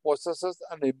soul, possesses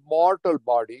an immortal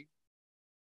body,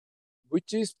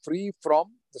 which is free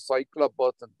from the cycle of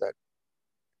birth and death.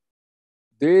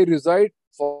 They reside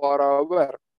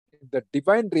forever in the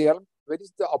divine realm, where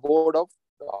is the abode of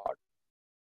God.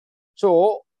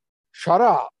 So,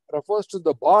 Shara refers to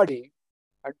the body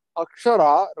and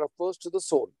Akshara refers to the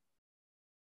soul.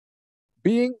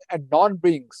 Being and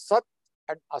non-being, Sat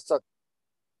and Asat,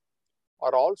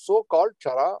 are also called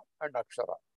Shara and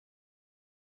Akshara.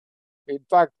 In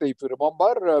fact, if you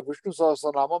remember Vishnu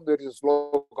Sahasranamam, there is a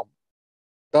slokam.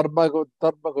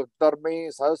 Dharme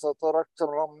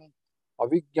Sahasranam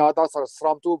Avijnata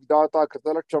Sahasramtu Vidata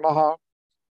Kritalakshanaha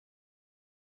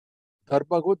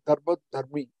Dharmagud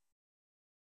Dharmi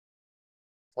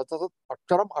Satasat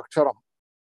Aksharam Aksharam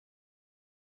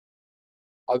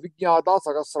Avijnata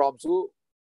Sahasramsu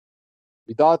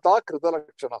Vidata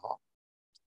Kritalakshanaha.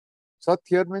 Sat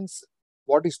here means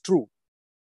what is true.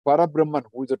 Parabrahman,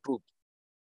 who is the truth.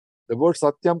 The word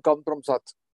Satyam comes from Sat.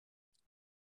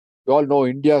 You all know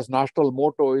India's national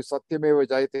motto is Satyameva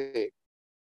Jayate.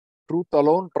 Truth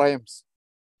alone triumphs.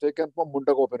 Taken from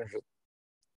Mundaka Upanishad.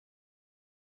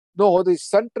 No, the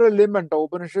central element of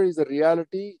Upanishad is the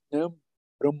reality named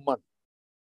Brahman.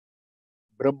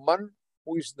 Brahman,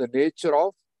 who is the nature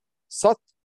of Sat,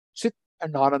 Chit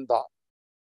and Ananda.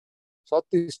 Sat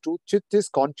is truth, Chit is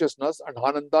consciousness and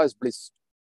Ananda is bliss.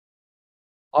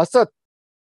 Asat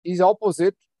is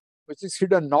opposite, which is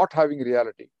hidden, not having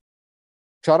reality.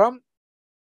 Charam,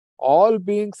 all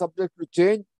being subject to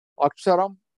change.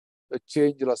 Aksharam, the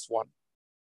changeless one.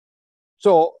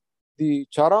 So, the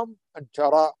Charam and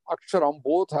Aksharam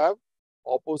both have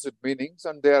opposite meanings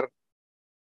and they are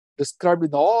described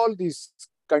in all these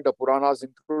kind of Puranas,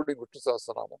 including Vishnu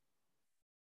Sahasranamam.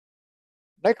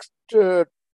 Next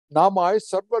Nama is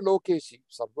Sarva Lokeshi.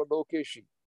 Sarva Lokeshi.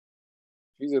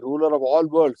 He is the ruler of all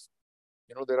worlds.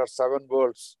 You know, there are 7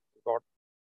 worlds. God.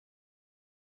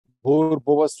 Bhur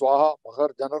Bhuva Swaha Mahar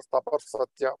Janar Tapar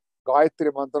Satya.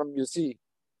 Gayatri Mantram, you see.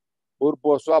 Bhur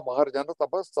Bhuva Swaha Mahar Janar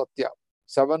Tapar Satya.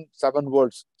 Seven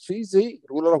worlds. She is the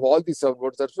ruler of all these 7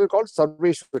 worlds. That's why called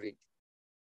Sarveshwari.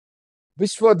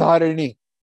 Vishwadharini.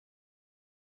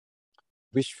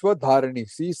 Vishwadharini.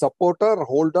 She is supporter,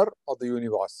 holder of the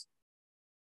universe.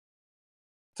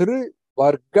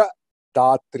 Trivarga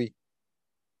Datri.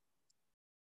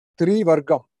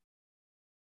 Trivargam.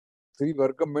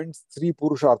 Trivargam means 3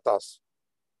 Purusharthas.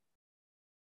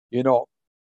 You know,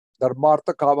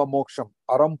 Dharmartha Kava Moksham.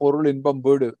 Aram Porul Inbam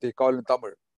Birdu, they call in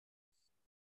Tamil.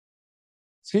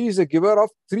 She is a giver of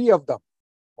 3 of them.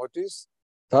 What is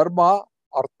Dharma,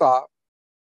 Artha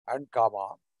and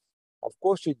Kama. Of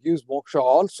course, she gives moksha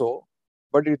also,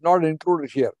 but it is not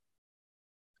included here.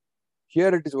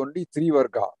 Here it is only 3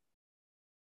 varga.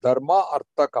 Dharma,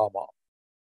 Artha, Kama.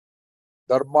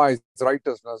 Dharma is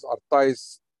righteousness, Artha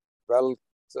is wealth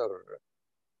or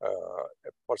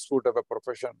a pursuit of a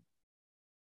profession.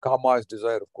 Kama is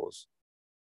desire, of course.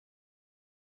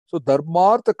 So,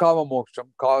 Dharmartha Kama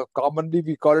Moksham, commonly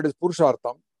we call it as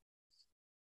Purushartham.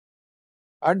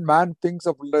 And man thinks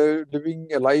of living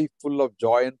a life full of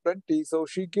joy and plenty, so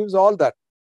she gives all that.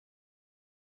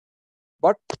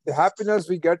 But the happiness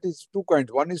we get is 2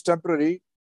 kinds. One is temporary,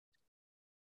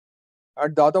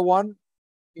 and the other one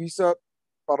is a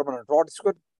permanent. What is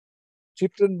called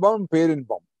Chitrinbam,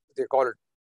 Perinbam, they call it.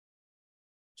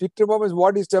 Chitrinbam is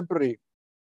what is temporary.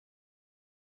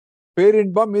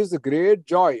 Perinbam is the great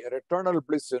joy, an eternal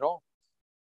bliss, you know.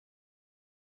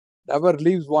 Never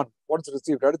leaves one once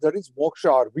received. That is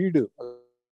moksha or vidu,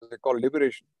 they call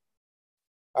liberation.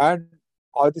 And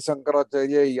Adi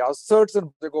Shankaracharya, he asserts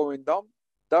in Govindam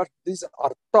that this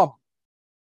artham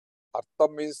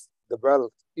is the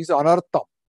wealth, is anartham.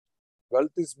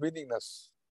 Wealth is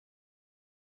meaningless.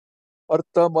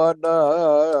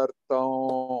 Arthamana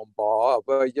artham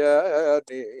bhavaya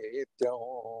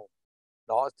nityam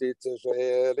nasti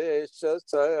shalesha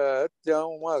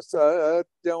satyam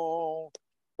asatyam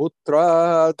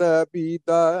putrada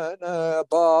pidana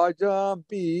bhajam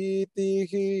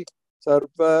pitihi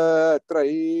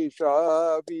sarvatraisha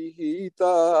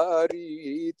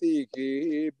vihitaritihi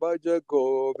bhaja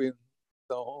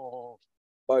govindam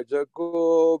bhaja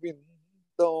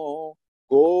govindam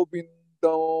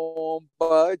govindam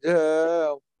bhaja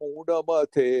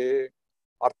mudamathe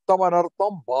artham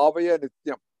anartham bhavaya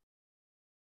nityam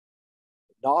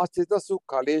nasitasu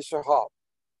kaleshaha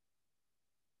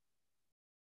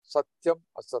satyam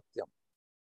asatyam.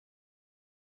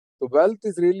 The wealth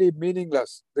is really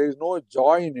meaningless. There is no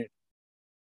joy in it.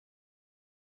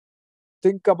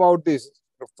 Think about this.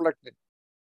 Reflect it.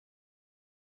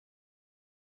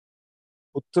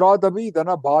 Putradabi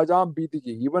dana bhajam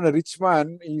pitiji. Even a rich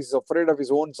man is afraid of his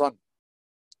own son.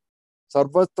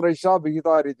 Sarvatraisha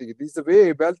vihita ritiji. This is the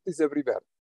way wealth is everywhere.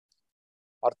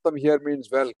 Artham here means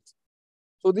wealth.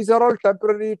 So these are all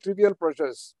temporary, trivial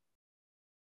pleasures.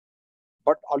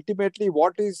 But ultimately,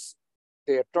 what is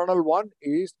the eternal one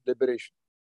is liberation.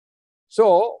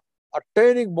 So,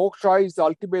 attaining moksha is the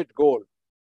ultimate goal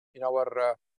in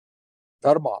our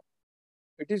dharma.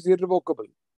 It is irrevocable.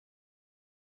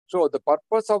 So, the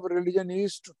purpose of religion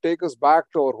is to take us back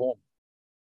to our home,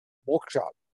 moksha.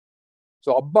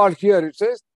 So, Abbal here it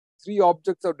says 3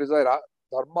 objects of desire,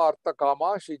 dharma, artha,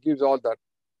 kama, she gives all that.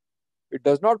 It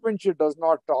does not mean she does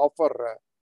not offer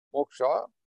moksha.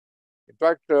 In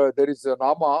fact, there is a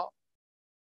nama,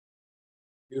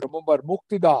 you remember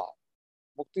Muktida.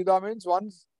 Muktida means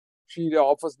once she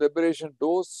offers liberation to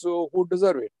those who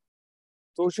deserve it.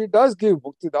 So she does give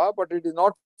Muktida, but it is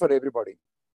not for everybody.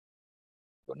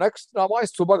 So next nama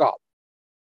is Subhaga.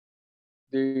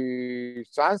 The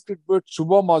Sanskrit word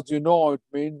Shubham, as you know, it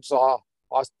means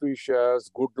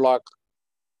auspicious, good luck,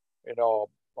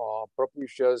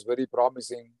 propitious, very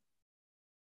promising.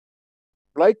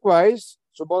 Likewise,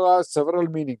 Subhaga has several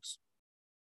meanings.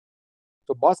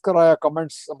 So Bhaskaraya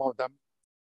comments some of them.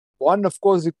 One, of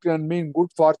course, it can mean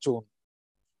good fortune.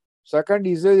 Second,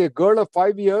 he says a girl of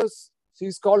 5 years, she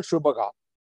is called Shubhaga.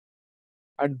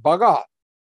 And Bhaga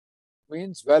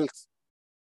means wealth,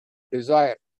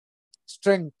 desire,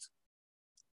 strength,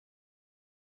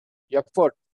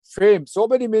 effort, fame. So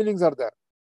many meanings are there.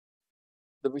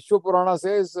 The Vishnu Purana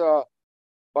says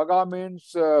Bhaga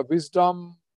means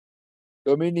wisdom,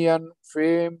 dominion,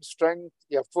 fame, strength,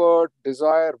 effort,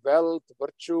 desire, wealth,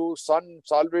 virtue, sun,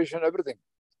 salvation, everything.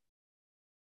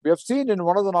 We have seen in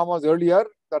one of the namas earlier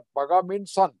that Bhaga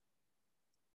means sun.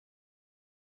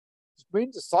 It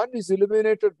means the sun is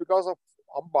illuminated because of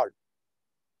Ambal.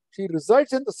 She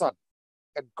resides in the sun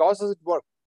and causes it work.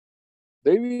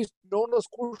 Devi is known as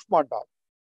Kushmanda.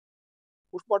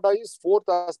 Kushmanda is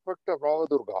 4th aspect of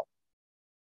Ravadurga.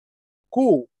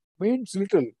 Ku means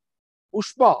little.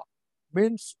 Ushma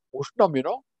means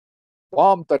Ushnam,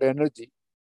 warmth or energy.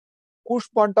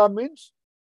 Kushmanda means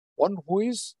one who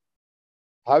is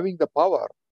having the power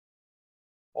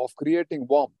of creating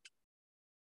warmth.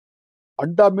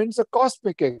 Anda means a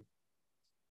cosmic egg.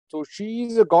 So she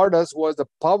is a goddess who has the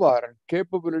power and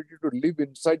capability to live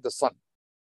inside the sun.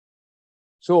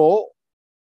 So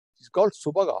she's called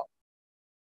Subhaga.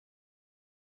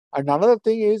 And another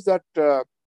thing is that there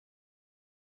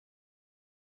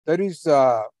is,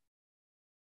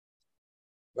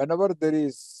 whenever there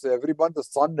is, every month the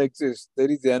sun exists, there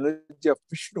is the energy of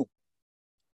Vishnu,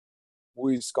 who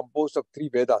is composed of 3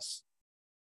 Vedas.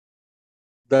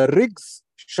 The rigs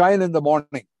shine in the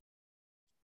morning,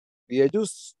 the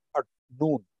Yajus at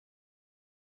noon,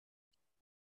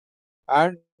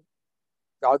 and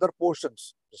the other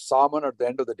portions, the Saman at the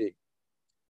end of the day.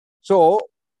 So,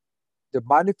 the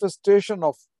manifestation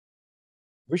of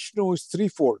Vishnu is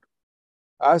threefold.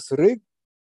 As Rig,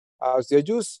 as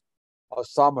Yajus,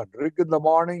 as Saman. Rig in the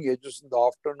morning, Yajus in the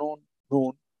afternoon,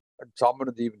 noon, and Saman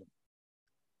in the evening.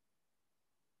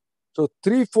 So,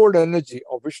 threefold energy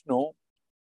of Vishnu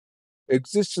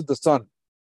exists in the sun,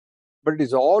 but it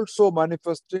is also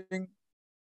manifesting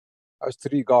as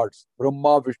 3 gods,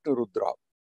 Brahma, Vishnu, Rudra.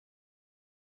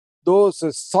 Though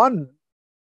the sun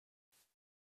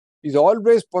is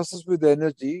always possessed with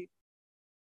energy,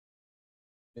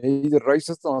 neither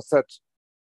rises nor sets.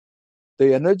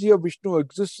 The energy of Vishnu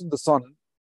exists in the sun.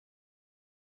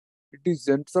 It is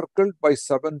encircled by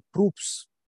 7 troops.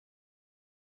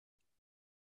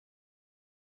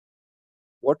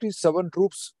 What is 7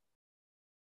 troops?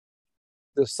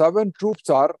 The 7 troops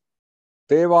are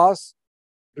Devas,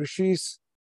 Rishis,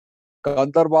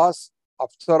 Gandharvas,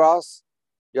 Apsaras,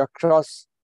 Yakshas,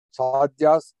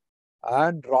 Sadhyas,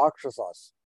 and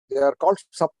Rakshasas. They are called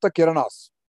Sapta Kiranas.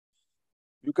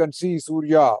 You can see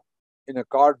Surya in a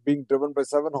cart being driven by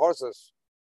 7 horses.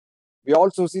 We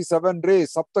also see 7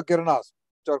 rays, Sapta Kiranas,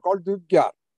 which are called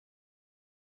Divgyar.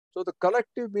 So the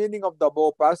collective meaning of the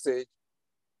above passage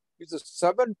is the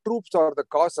 7 troops are the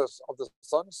causes of the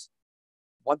sun's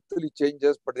monthly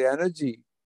changes, but the energy,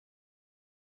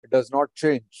 it does not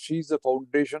change. She is the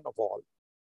foundation of all.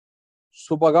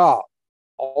 Subhaga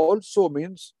also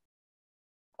means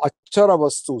Achara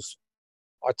Vastus.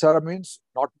 Achara means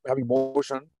not having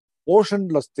motion,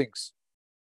 motionless things.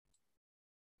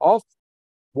 Of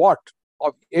what?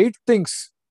 Of 8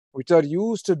 things which are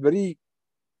used at very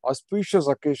auspicious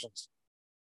occasions.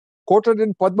 quoted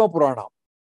in Padma Purana.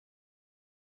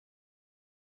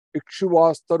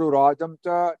 Ikshuvastaru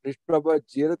Rajamcha Nishprabha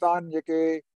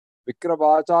Jiratanyake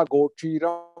Vikravacha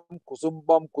Gokshiram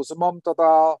Kusumbam Kusumam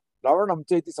Tata Lavanam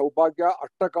Cheti Saubhagya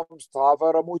Ashtakam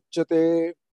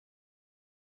Sthavaram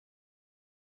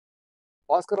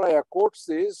Bhaskaraya quotes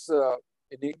this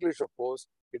in English, of course.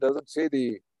 It doesn't say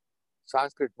the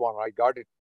Sanskrit one. I got it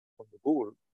from the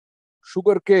Google.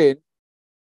 Sugarcane,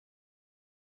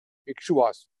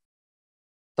 Ikshuvas.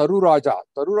 Taruraja.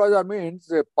 Taruraja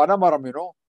means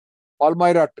Panamaram,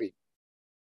 Palmyra tree.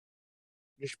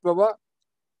 Nishprava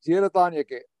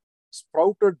Jiratanyake.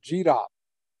 Sprouted jeera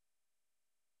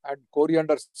and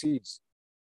coriander seeds.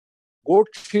 Goat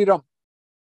Shiram,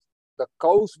 the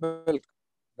cow's milk,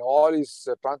 all is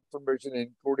transformation,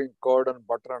 including curd and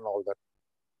butter and all that.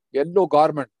 Yellow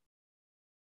garment,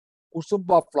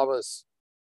 kusumba flowers,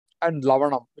 and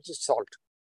lavanam, which is salt.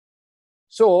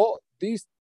 So these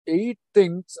 8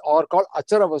 things are called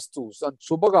achara vastus, and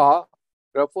subhaga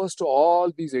refers to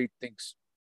all these 8 things.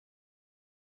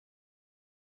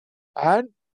 And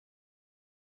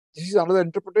this is another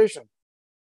interpretation.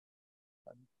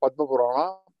 Padma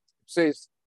Purana says,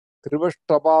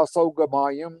 Trivashtava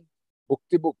Saugamayam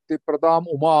Bhukti Bhukti Pradam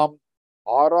Umam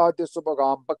Aradya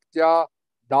Subhagam Bhaktya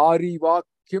Nariva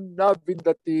Kimna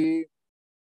Vindati.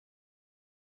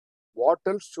 What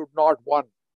else should not one,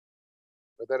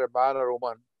 whether a man or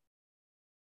woman,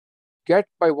 get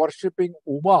by worshipping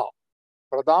Uma,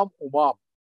 Pradam Umam,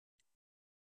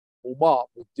 Uma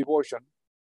with devotion,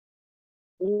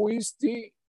 who is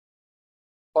the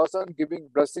person giving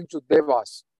blessings to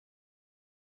Devas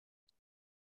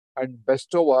and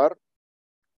bestower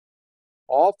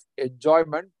of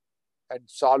enjoyment and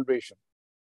salvation.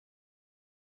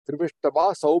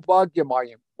 Trivishtava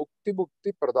Saubhagyamayam Mukti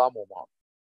Mukti Pradam Uma.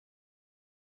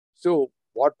 So,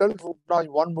 what else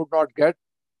one would not get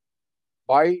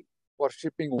by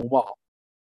worshipping Uma?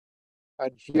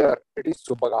 And here it is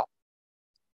Subhaga.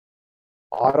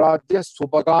 Aradya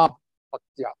Subhagam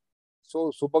Bhaktya.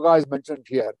 So, Subhaga is mentioned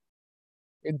here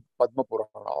in Padma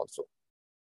Purana also.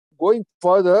 Going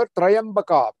further,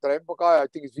 Trayambaka. Trayambaka, I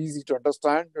think, is easy to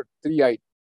understand. 3-eyed.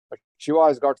 But Shiva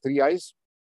has got 3 eyes.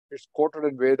 It's quoted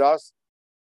in Vedas.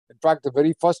 In fact, the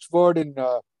very first word in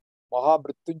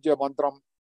Mahamrityunjaya Mantram,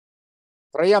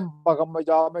 Trayambakam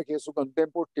Vajame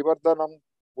Kesugantem Puttivardhanam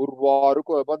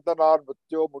Urvaruko Abandanar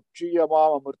Mrityo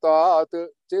Muchiyamam Amritat.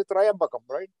 Say Trayambakam,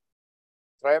 right?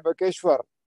 Trayambakeshwar,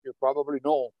 you probably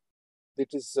know. It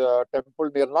is a temple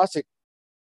near Nasik.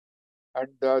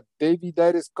 And Devi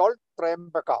there is called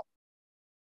Trayambaka.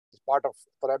 It's part of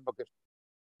Trayambakeshwar.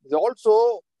 There's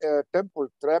also a temple,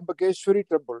 Trayambakeshwari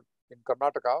temple in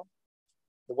Karnataka.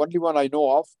 The only one I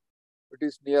know of. It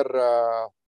is near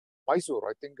Mysore.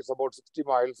 I think it's about 60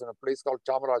 miles in a place called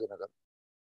Chamarajanagar.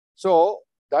 So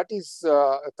that is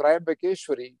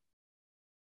Trayambakeshwari.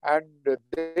 And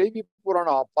Devi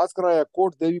Purana, Bhaskaraya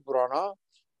quotes Devi Purana,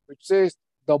 which says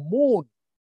the moon,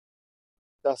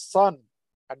 the sun,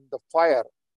 and the fire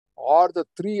are the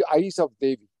 3 eyes of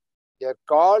Devi. They are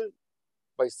called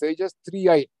by sages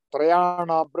 3-eyed.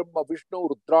 Trayana Brahma Vishnu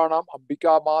Rudranam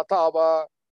Ambika Matava.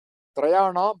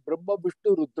 Trayana Brahma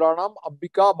Vishnu Rudranam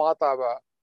Ambika Matava.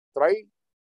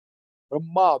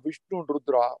 Brahma, Vishnu, and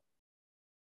Rudra.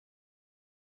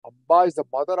 Amba is the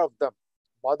mother of them.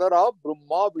 Mother of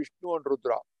Brahma, Vishnu, and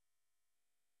Rudra.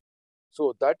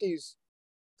 So that is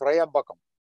Trayambakam.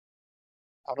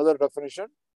 Another definition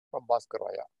from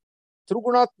Bhaskaraya.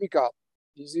 Trigunatmika,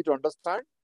 easy to understand.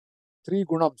 3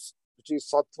 gunams, which is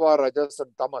Sattva, Rajas,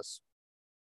 and Tamas.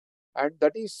 And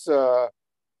that is a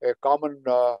common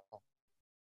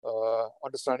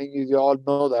understanding. You all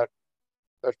know that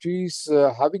she is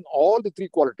having all the 3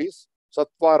 qualities,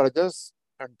 Sattva, Rajas,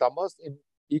 and Tamas, in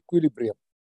equilibrium.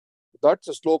 That's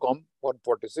a slokam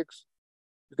 146.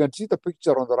 You can see the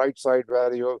picture on the right side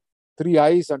where you have 3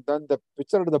 eyes, and then the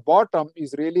picture at the bottom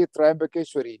is really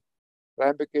Trayambakeshwari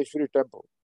temple.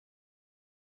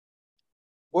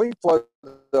 Going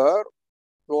further,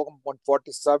 slokam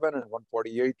 147 and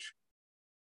 148.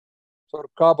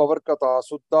 Sarka Bavarkata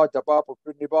Sutta Japa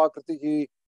Putrinnipa Kritihi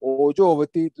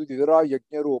Ojovati Tudidara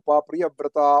Yajna Rupa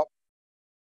Priyavrata.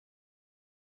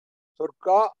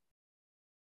 Sarka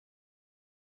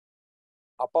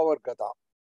Apavarkata.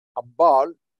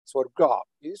 Ambal Swarga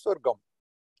is Swargam,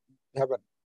 heaven.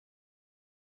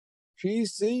 She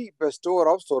is the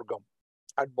bestower of Swargam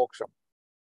and Moksham.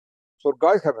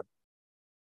 Swarga is heaven.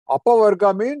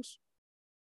 Apavarga means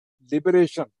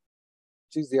liberation.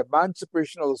 She is the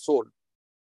emancipation of the soul.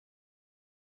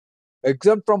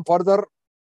 Exempt from further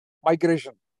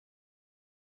migration.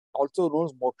 Also known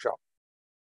as moksha.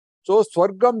 So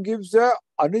Swargam gives a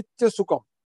anitya sukham.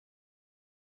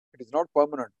 It is not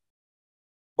permanent.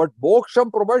 But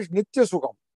moksham provides nitya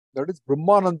sukham. That is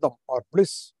brahmanandam or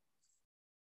bliss.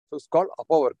 So it's called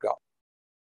apavarga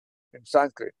in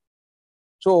Sanskrit.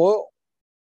 So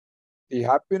the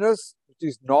happiness which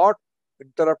is not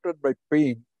interrupted by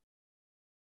pain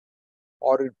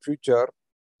or in future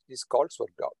is called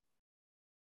Swarga.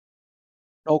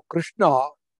 Now Krishna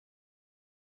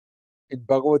in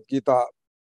Bhagavad Gita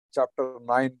chapter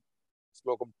 9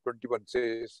 slokam 21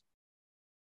 says,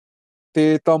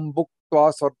 Tetam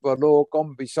bhuktva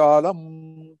sarvalokam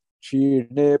vishalam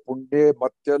Shine punde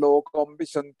matyalokam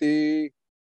vishanti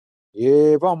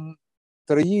evam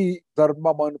trayi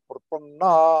dharmaman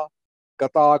prapanna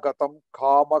Gatagatam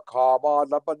kama kama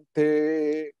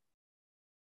labante.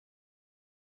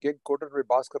 Again quoted by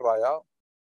Bhaskar Raya.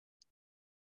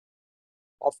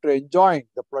 After enjoying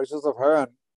the pleasures of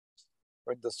heaven,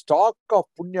 when the stock of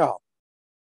punya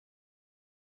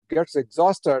gets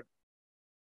exhausted,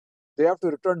 they have to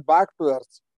return back to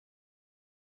earth.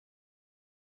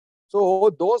 So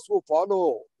those who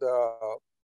follow the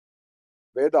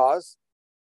Vedas,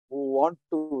 who want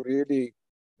to really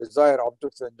desire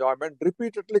objects of enjoyment,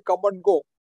 repeatedly come and go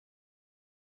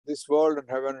this world and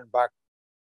heaven and back.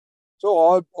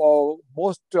 So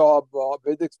most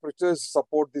Vedic scriptures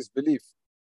support this belief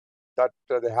that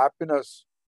the happiness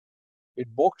in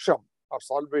moksham or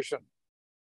salvation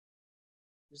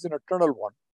is an eternal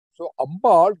one. So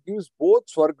Ambal gives both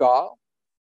Swarga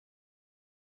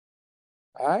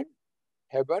and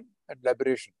heaven and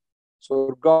liberation.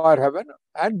 Swarga or heaven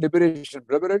and liberation,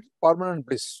 permanent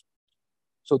bliss.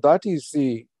 So that is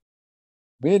the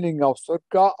meaning of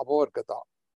Swarga Apavargata.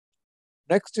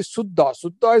 Next is Suddha.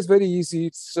 Suddha is very easy.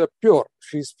 It's pure.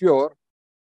 She is pure.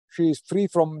 She is free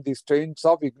from the stains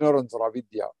of ignorance or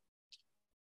avidya.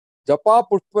 Japa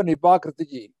Pushpa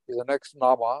Nibhakriti is the next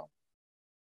nama.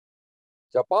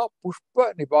 Japa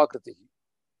Pushpa Nibhakriti.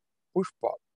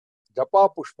 Pushpa. Japa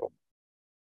Pushpam.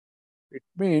 It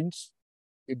means,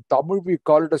 in Tamil we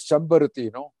call it a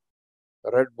Shambarati,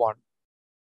 the red one.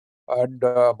 And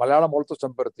Malayalam also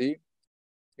Shambarati.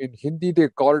 In Hindi they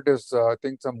call it as, I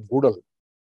think, some Gudal.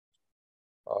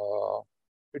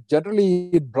 It's generally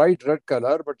in bright red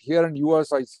color, but here in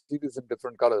US I see this in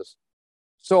different colors.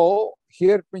 So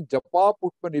here it means Japa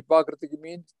Pushpa Nibhakriti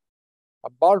means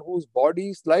Ambal whose body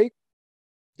is like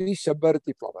the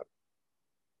Shambarati flower.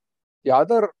 The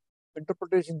other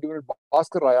interpretation given by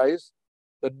Bhaskar Raya is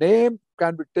the name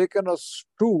can be taken as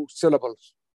two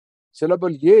syllables.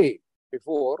 Syllable A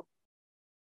before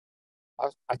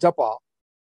as Ajapa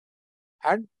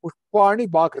and Pushpani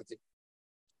Bhakriti.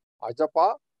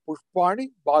 Ajapa, Pushpani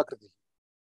Bhakriti.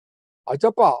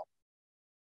 Ajapa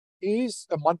is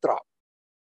a mantra.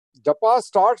 Japa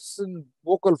starts in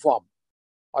vocal form.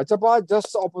 Ajapa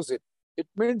just opposite. It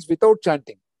means without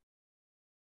chanting.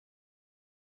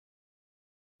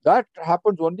 That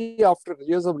happens only after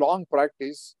years of long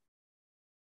practice,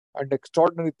 and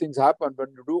extraordinary things happen when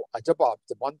you do ajapa,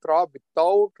 the mantra,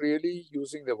 without really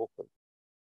using the vocal.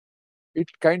 It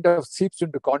kind of seeps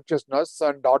into consciousness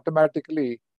and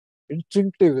automatically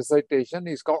instinctive recitation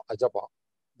is called ajapa.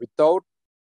 Without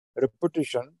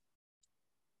repetition,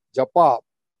 japa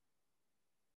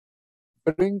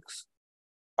brings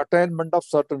attainment of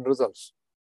certain results.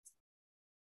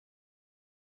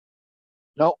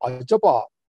 Now, ajapa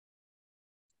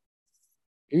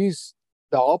is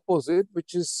the opposite,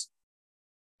 which is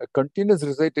a continuous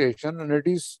recitation, and it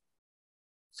is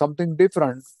something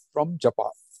different from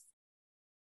japa.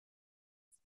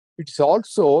 It's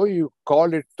also, you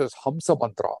call it as Hamsa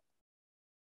mantra.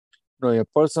 A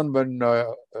person when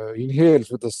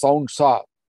inhales with the sound sa,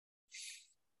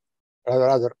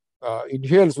 rather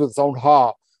inhales with sound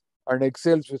ha and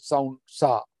exhales with sound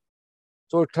sa.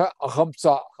 So it's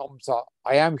ahamsa, hamsa,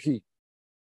 I am he.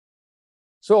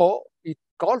 So it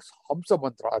calls Hamsa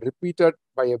mantra, repeated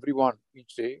by everyone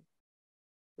each day.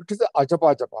 It is the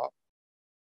ajapa japa,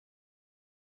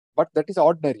 but that is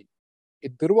ordinary.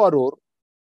 In Tiruvarur,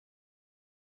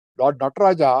 Lord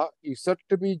Nataraja is said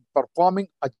to be performing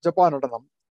Ajapa Nadanam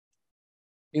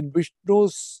in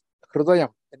Vishnu's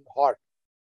Hridayam, in heart,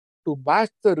 to match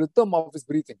the rhythm of his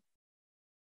breathing.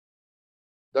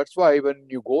 That's why when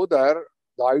you go there,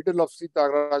 the idol of Sita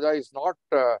Raja is not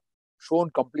shown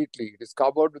completely. It is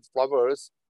covered with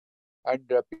flowers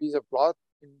and a piece of cloth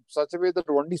in such a way that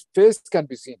only his face can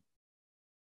be seen.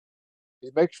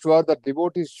 He makes sure that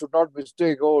devotees should not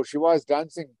mistake, oh, Shiva is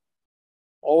dancing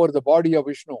over the body of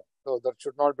Vishnu. So that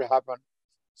should not be happen.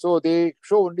 So they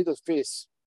show only the face.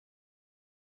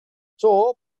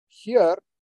 So here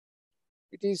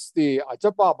it is the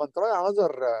Ajapa mantra,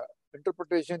 another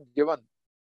interpretation given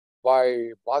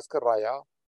by Bhaskar Raya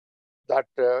that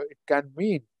it can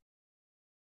mean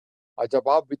a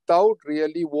japa without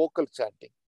really vocal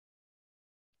chanting.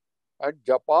 And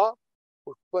japa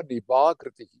pushpa nibha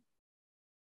kritihi.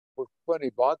 Pushpa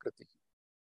nibha kritihi.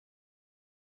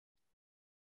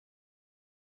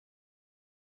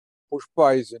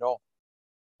 Pushpa is,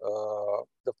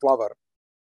 the flower.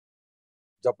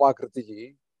 Japa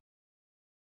kritihi.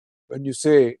 When you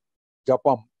say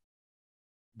japam,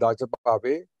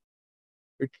 dajapave,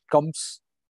 it comes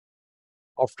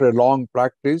after a long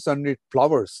practice and it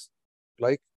flowers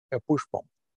like a pushpam.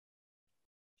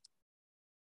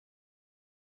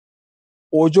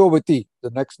 Ojovati, the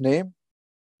next name.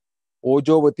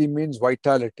 Ojovati means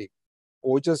vitality.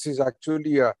 Ojas is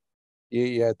actually a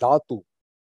dhatu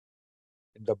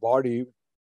in the body,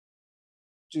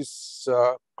 which is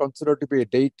considered to be a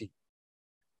deity.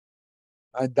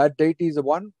 And that deity is the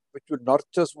one which will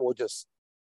nurture Ojas,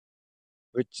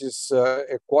 which is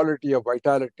a quality of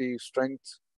vitality,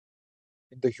 strength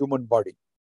in the human body.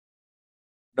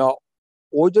 Now,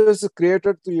 Ojas is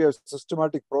created through a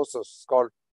systematic process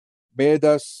called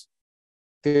Medas,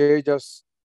 Tejas,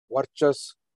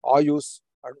 Varchas, Ayus,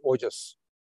 and Ojas.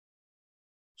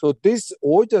 So this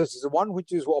Ojas is the one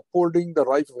which is upholding the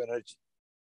life of energy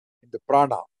in the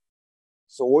prana.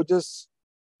 So Ojas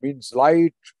means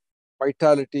light,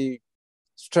 vitality,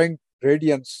 strength,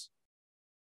 radiance.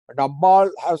 And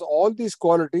Ambal has all these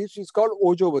qualities. She's called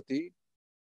Ojovati.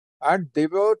 And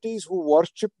devotees who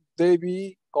worship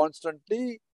Devi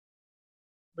constantly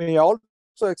may also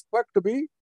expect to be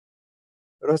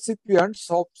recipients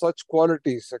of such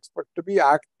qualities, expect to be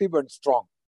active and strong.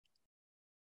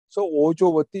 So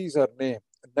Ojovati is her name.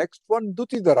 Next one,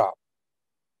 Dutidara.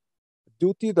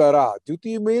 Dutidara.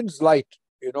 Duti means light.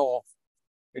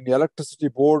 In the electricity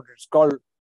board, it's called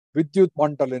Vidyut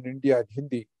Mandal in India in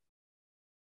Hindi.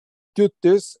 Dyut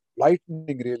is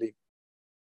lightning, really.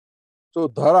 So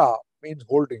Dhara means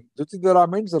holding. Dutidara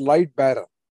means the light bearer.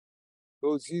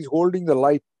 So she's holding the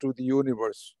light to the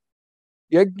universe.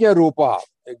 Yajna Rupa.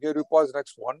 Yajna Rupa is the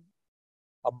next one.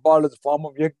 Ambal is the form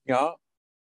of Yajna.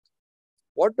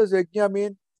 What does Yajna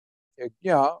mean?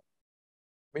 Yajna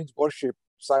means worship,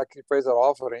 sacrifice or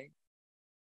offering.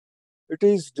 It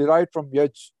is derived from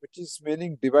Yaj, which is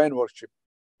meaning divine worship.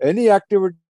 Any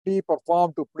activity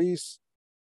performed to please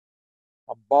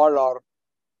Ambal or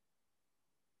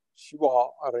Shiva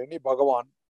or any Bhagavan,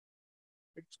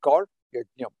 it's called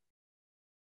Yajna.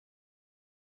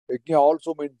 Yajna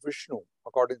also means Vishnu,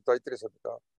 according to Taittiriya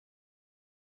Samhita.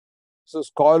 So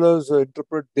scholars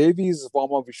interpret Devi as a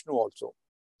form of Vishnu also.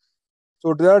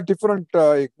 So there are different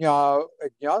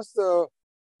yajnas. The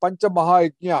Pancha Maha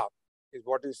Yajna is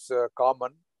what is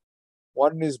common.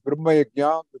 One is Brahma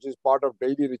Yajna, which is part of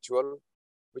daily ritual,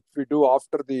 which we do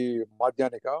after the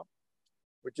Madhyanika,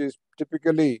 which is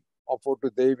typically offered to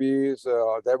Devis,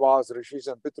 Devas, Rishis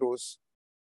and Pitrus.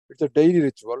 It's a daily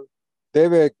ritual.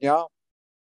 Deva Yajna,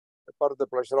 for the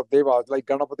pleasure of Devas, like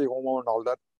Ganapati Homa and all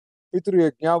that.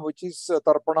 Pitru Yajna, which is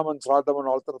Tarpanam and Sradham and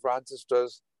altar for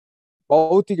ancestors.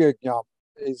 Bhautika Yajna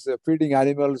is feeding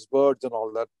animals, birds and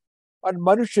all that. And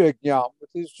Manushya Yajna,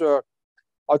 which is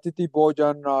Atiti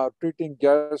Bhojan, treating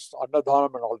guests,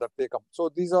 Annadhanam and all that they come. So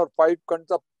these are 5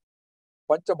 kinds of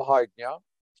Pancha Maha Yajna.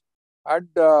 And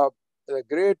the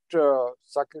great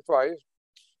sacrifice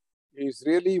is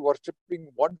really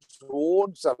worshipping one's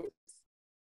own self,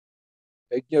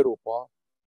 Yajna Rupa,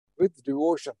 with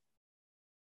devotion.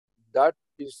 That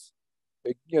is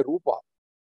Yajna Rupa.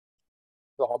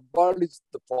 So Ambal is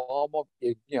the form of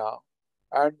Yajna,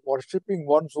 and worshipping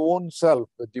one's own self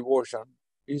with devotion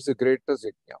is the greatest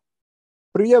Yajna.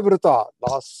 Priyavrita,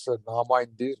 last Nama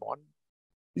in this one,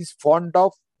 is fond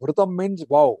of, Vritam means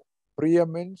vow, Priya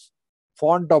means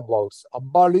fond of vows.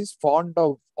 Ambal is fond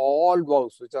of all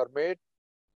vows which are made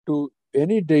to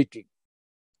any deity.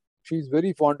 She is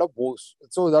very fond of vows.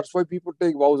 So that's why people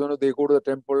take vows. They go to the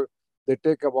temple, they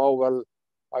take a vow, well,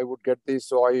 I would get this,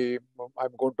 so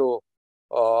I'm going to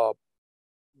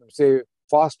say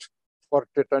fast for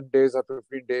 10 days or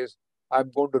 15 days. I'm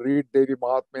going to read Devi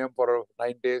Mahatmyam for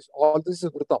 9 days. All this is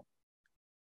Vritam.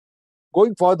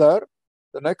 Going further,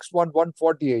 the next one,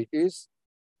 148, is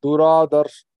Duraradya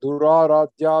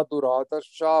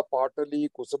Duradarsha Patali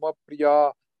Kusuma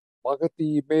Priya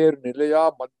Magati Mer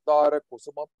Nilaya Mandara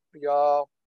Kusuma Priya.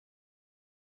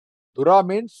 Dura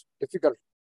means difficult.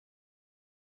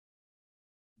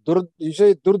 You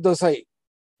say Durdasai,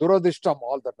 Duradishtam,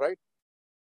 all that, right?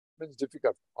 Means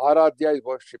difficult. Aradhya is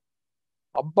worship.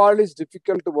 Ambal is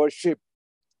difficult to worship.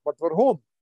 But for whom?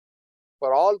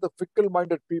 For all the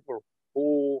fickle-minded people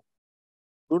who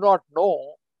do not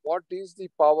know what is the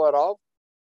power of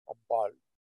Ambal.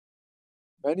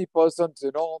 Many persons,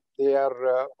 they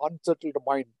are unsettled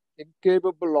mind,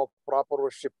 incapable of proper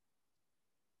worship.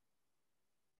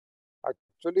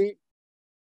 Actually,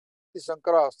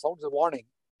 Shankara sounds a warning.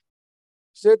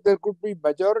 Said there could be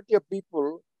majority of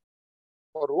people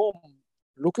for whom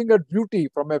looking at beauty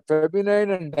from a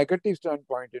feminine and negative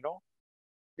standpoint,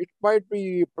 it might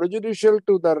be prejudicial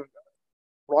to their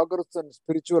progress and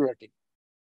spirituality.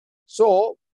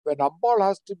 So, when Ambal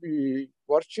has to be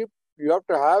worshipped, you have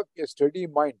to have a steady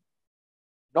mind,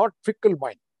 not fickle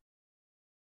mind.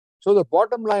 So, the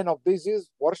bottom line of this is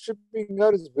worshipping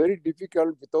her is very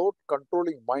difficult without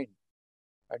controlling mind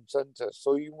and senses.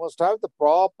 So, you must have the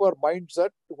proper mindset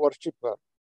to worship her.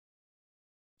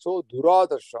 So,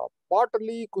 Duradarsha,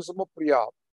 Patali Kusumapriya,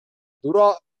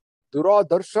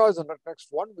 Duradarsha is the next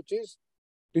one, which is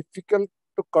difficult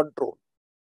to control.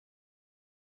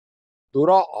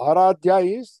 Dura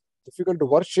Aradhya is difficult to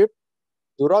worship.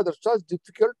 Duradarsha is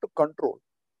difficult to control.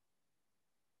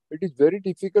 It is very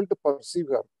difficult to perceive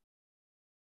her.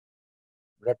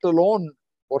 Let alone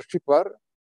worship her,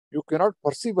 you cannot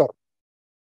perceive her.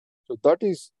 So that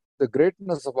is the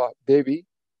greatness of a Devi,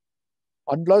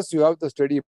 unless you have the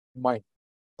steady mind.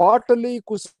 Patali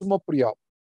Kusumapriya.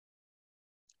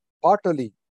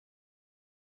 Patali.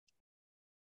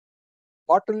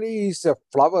 Patali is a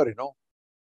flower,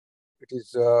 It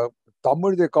is,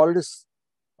 Tamil they call it as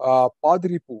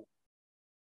Padripu.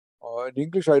 In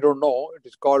English, I don't know. It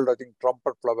is called, I think,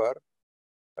 trumpet flower.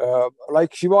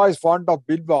 Like Shiva is fond of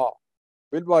Bilva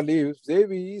leaves,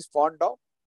 Devi is fond of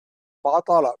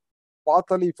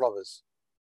Patali flowers.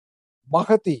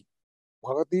 Mahati.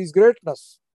 Mahati is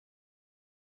greatness.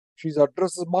 She's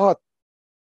addressed as Mahat.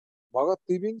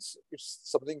 Mahati means it's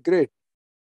something great.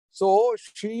 So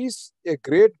she is a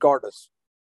great goddess.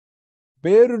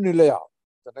 Meru Nilaya,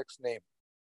 the next name.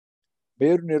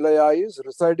 Meru Nilaya is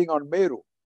residing on Meru.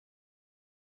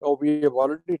 Now we have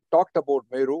already talked about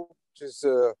Meru, which is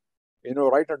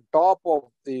right on top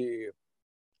of the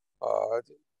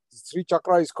Sri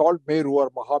Chakra is called Meru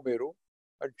or Mahameru,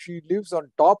 and she lives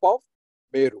on top of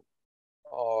Meru,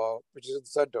 which is in the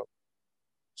center.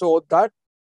 So that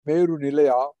Meru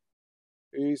Nilaya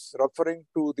is referring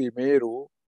to the Meru,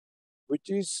 which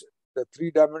is the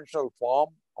three-dimensional form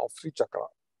of Sri Chakra.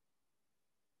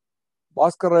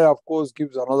 Bhaskaraya, of course,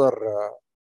 gives another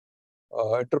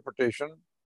interpretation.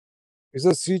 He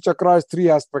says Sri Chakra has three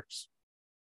aspects: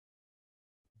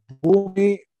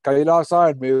 Bhumi,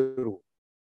 Kailasa, and Meru.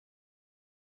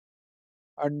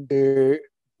 And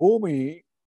Bhumi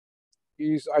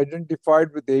is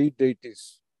identified with 8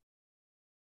 deities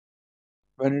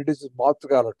when it is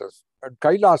Matrika letters. And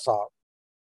Kailasa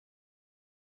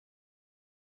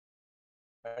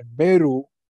and Meru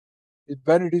is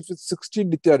when it is with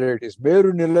 16 Nitya deities.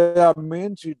 Meru Nilaya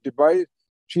means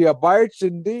she abides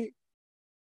in the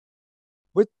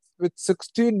with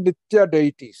 16 Nitya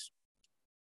deities.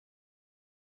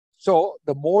 So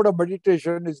the mode of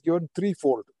meditation is given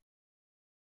threefold.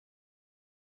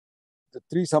 The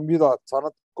three Samhitas,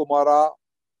 Sanat Kumara,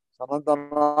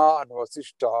 Sanandana, and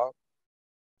Vasishta.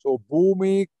 So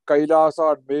Bhumi,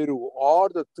 Kailasa, and Meru are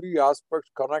the three aspects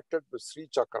connected with Sri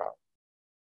Chakra.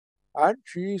 And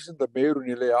she is in the Meru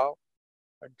Nilaya,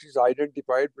 and she is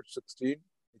identified with 16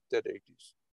 Nitya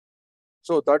deities.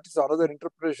 So that is another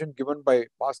interpretation given by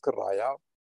Bhaskar Raya.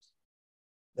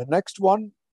 The next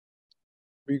one,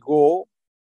 we go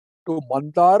to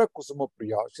Mandara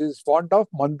Kusumapriya. She is fond of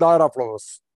Mandara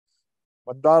flowers.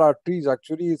 Mandara trees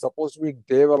actually is supposed to be in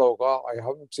Devaloka. I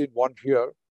haven't seen one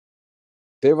here.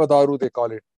 Devadaru, they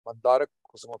call it. Mandara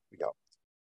Kusumapriya.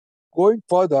 Going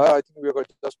further, I think we have got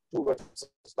just 2 verses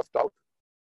left out.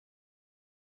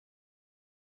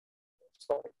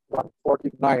 Sorry,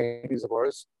 149 is the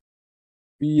verse.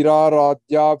 Veera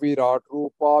Radhya Virat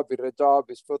Rupa Viraja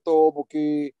Vishvato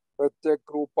Mukhi Pratyak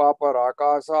Rupa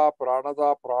Parakasa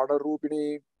Pranada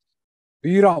Pranarupini.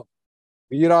 Veeram.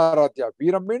 Veera Radhya.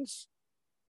 Veeram means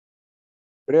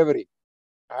bravery.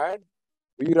 And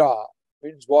Veera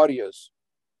means warriors.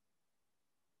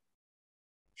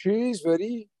 She is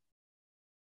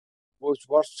was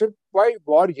worshipped by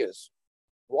warriors.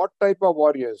 What type of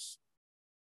warriors?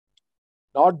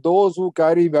 Not those who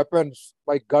carry weapons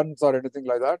like guns or anything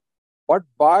like that, but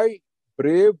by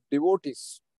brave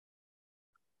devotees.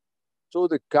 So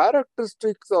the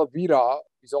characteristics of Veera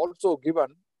is also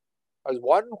given as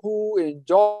one who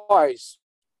enjoys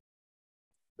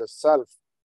the self,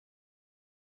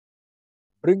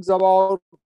 brings about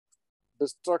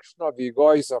destruction of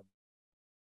egoism.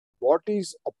 What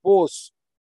is opposed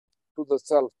to the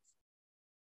self?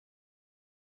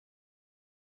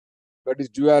 That is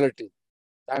duality.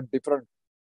 I am different.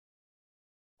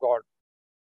 God.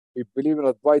 we believe in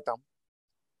Advaitam,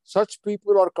 such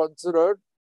people are considered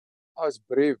as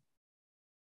brave.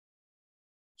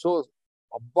 So,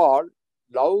 Ambal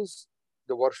loves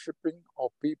the worshipping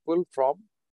of people from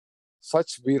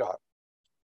such Veera.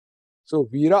 So,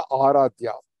 Veera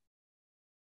Aradhya,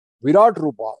 Virat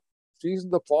Rupa. She is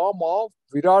in the form of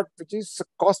Virat, which is a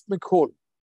cosmic whole.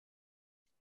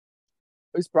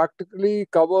 This practically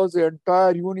covers the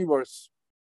entire universe.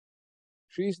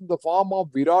 She is in the form of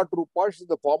Virat Rupa, she is in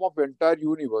the form of the entire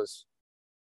universe.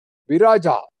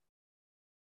 Viraja,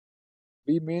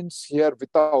 V means here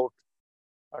without,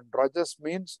 and Rajas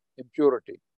means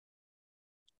impurity.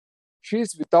 She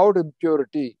is without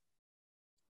impurity.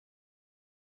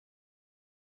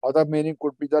 Other meaning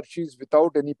could be that she is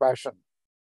without any passion,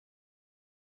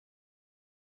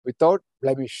 without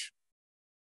blemish.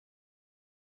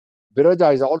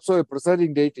 Viraja is also a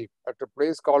presiding deity at a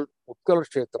place called Utkal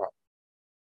Kshetra.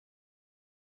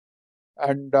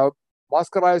 And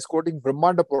Bhaskara is quoting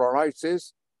Brahmanda Purana. It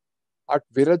says, at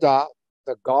Viraja,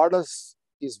 the goddess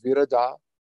is Viraja,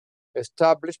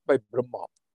 established by Brahma.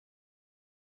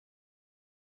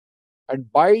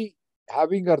 And by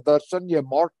having her darshan, a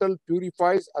mortal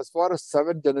purifies as far as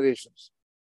 7 generations.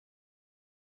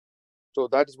 So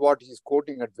that is what he is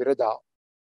quoting at Viraja,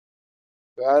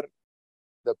 where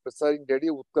the presiding deity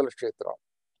Utkal Kshetra.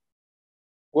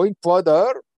 Going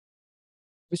further,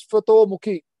 Vishvato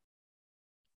Mukhi.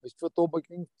 Vishvato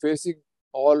Mukhi facing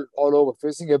all over,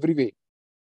 facing every way,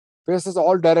 faces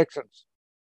all directions,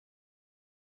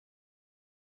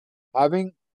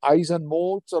 having eyes and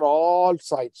mouths on all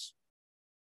sides.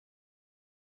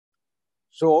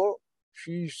 So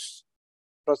she's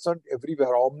present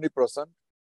everywhere, omnipresent,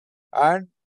 and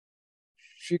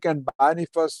she can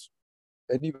manifest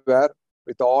anywhere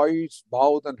with eyes,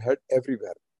 mouth, and head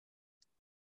everywhere.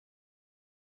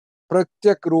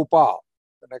 Pratyak Rupa.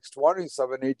 The next one is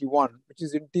 781, which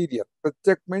is interior.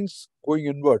 Pratyak means going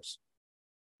inwards.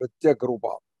 Pratyak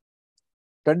Rupa.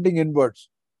 Tending inwards.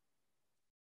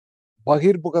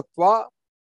 Bahirmukhatva,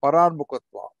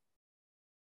 Paranmukhatva.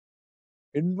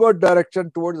 Inward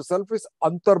direction towards the self is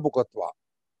Antarbukhatva.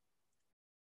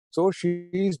 So she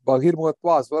is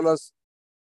Bahirmukhatva as well as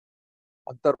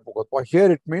Antarbukhatva.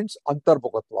 Here it means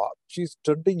Antarbukhatva. She is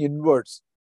tending inwards.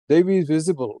 Devi is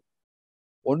visible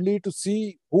only to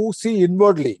see who see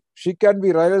inwardly. She can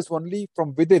be realized only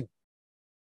from within.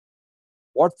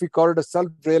 What we call it a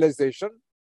self-realization,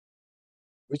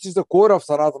 which is the core of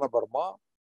Sanatana Dharma.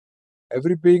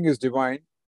 Every being is divine.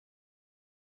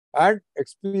 And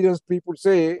experienced people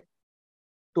say,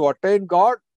 to attain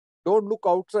God, don't look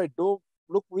outside, don't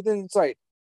look within inside.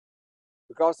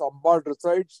 Because Ambal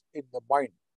resides in the mind.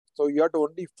 So you have to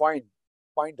only find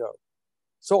her.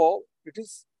 So it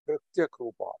is Pratyak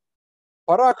Rupa.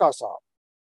 Parakasa.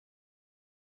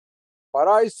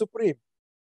 Para is supreme,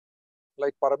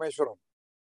 like Parameshwaram.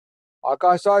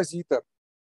 Akasha is ether,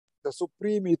 the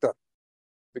supreme ether.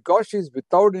 Because she is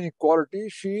without any quality,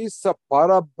 she is a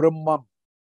Parabrahman.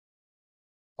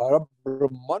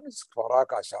 Parabrahman is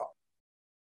Parakasha.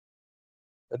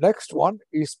 The next one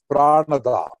is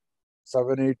Pranada,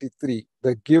 783,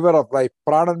 the giver of life.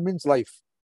 Prana means life.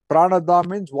 Pranada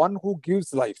means one who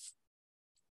gives life.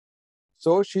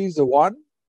 So she is the one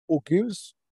who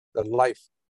gives the life.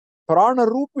 Prana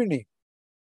Rupini.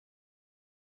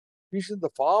 She is in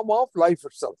the form of life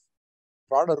itself.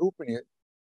 Prana Rupini.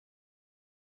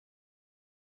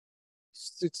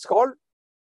 It's called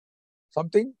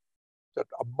something that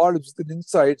Ambal is within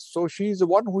inside. So she is the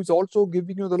one who is also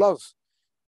giving you the love.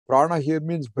 Prana here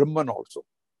means Brahman also.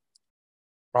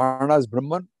 Prana is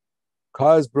Brahman,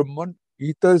 Kha is Brahman,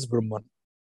 Ether is Brahman.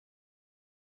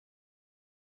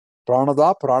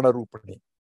 Pranada, Prana Rupani.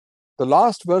 The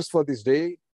last verse for this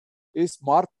day is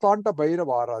Marthanda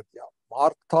Bhairava Aradhya.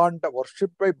 Marthanda,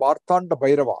 worshipped by Marthanda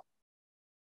Bhairava.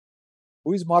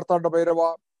 Who is Marthanda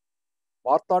Bhairava?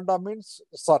 Marthanda means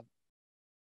sun.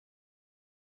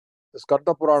 The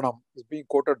Skanda Puranam is being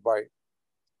quoted by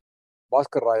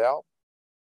Bhaskar Raya.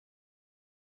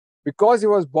 Because he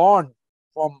was born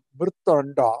from Mrita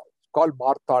Anda, called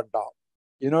Marthanda,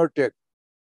 inert egg.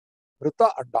 Mrita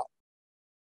Anda.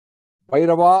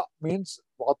 Bhairava means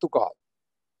Vatuka.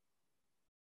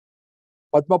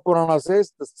 Padma Purana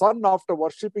says the son, after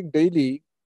worshipping daily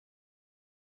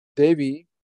Devi,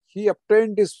 he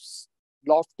obtained this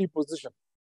lofty position.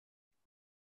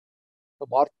 The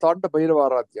Marthanda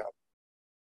Bhairava Aradhya.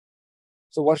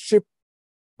 So worship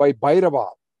by Bhairava,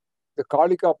 the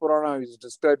Kalika Purana is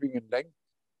describing in length,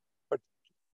 but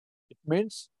it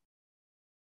means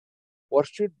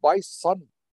worshipped by sun,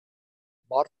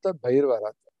 Martha Bhairava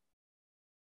Aradhya.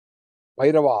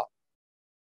 Bhairava,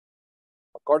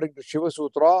 according to Shiva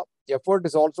Sutra, effort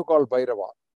is also called Bhairava.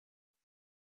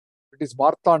 It is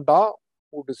Martanda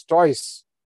who destroys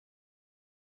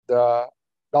the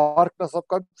darkness of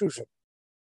confusion.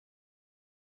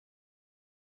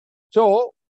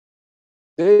 So,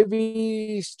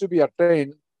 Devi is to be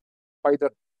attained by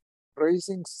the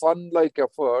rising sun-like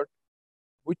effort,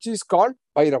 which is called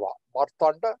Bhairava,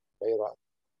 Martanda Bhairava.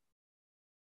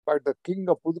 But the king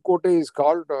of Pudukkottai is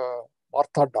called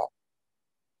Martanda.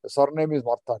 The surname is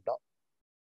Martanda.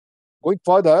 Going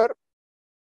further,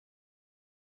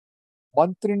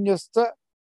 Mantrinyasta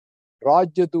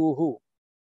Rajyaduhu,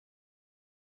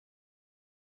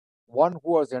 one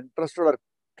who has entrusted her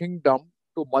kingdom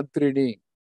to Mantrini.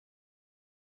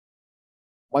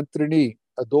 Mantrini,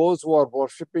 those who are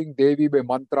worshipping Devi by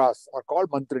mantras are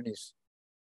called Mantrinis.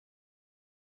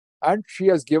 And she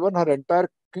has given her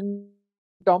entire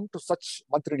kingdom to such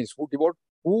Mantrinis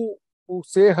who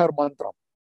say her mantra.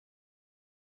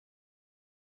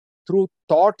 Through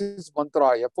thought is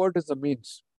mantra, effort is the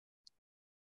means.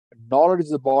 Knowledge is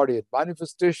the body,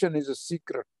 manifestation is the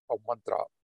secret of mantra.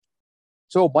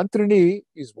 So Mantrini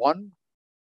is one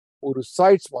who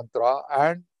recites mantra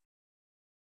and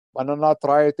Manana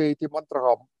Trayate iti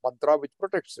mantra which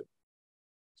protects you.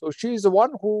 So she is the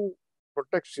one who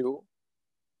protects you.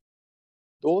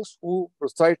 Those who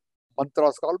recite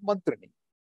mantras called Mantrini.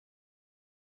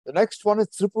 The next one is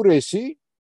Tripureshi,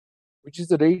 which is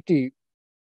the deity.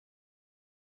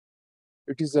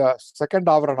 It is a second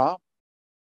avarana.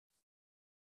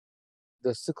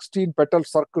 The 16 petal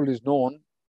circle is known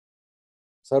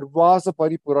Sarvasa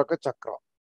Paripuraka Chakra.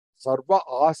 Sarva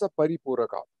Asa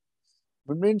Paripuraka.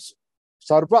 It means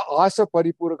Sarva Asa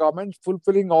Paripuraka means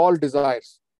fulfilling all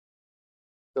desires.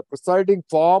 The presiding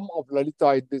form of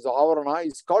Lalitha in this avarana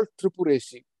is called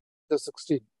Tripureshi, the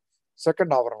 16,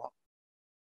 second avarana.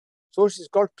 So she is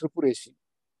called Tripureshi.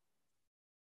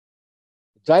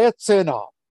 Jayatsena,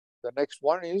 the next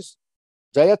one is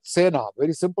Jayatsena,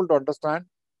 very simple to understand,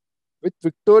 with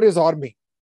victorious army.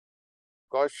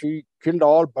 Because she killed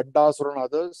all Bandasura and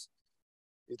others.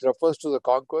 It refers to the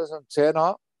conquerors, and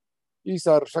Sena is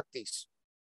her Shaktis.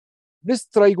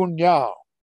 Nistraigunya,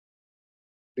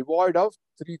 devoid of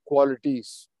three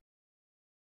qualities.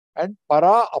 And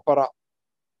Para Apara.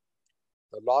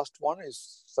 The last one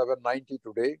is 790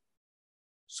 today.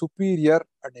 Superior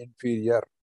and inferior.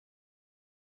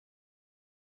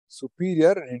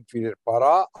 Superior and inferior.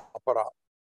 Para Apara.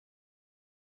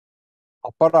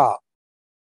 Apara.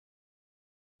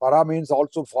 Para means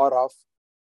also far off.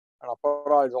 And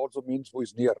Apara is also means who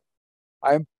is near.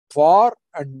 I am far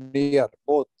and near,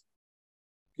 both.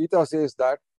 Gita says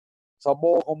that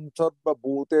Samoham sarva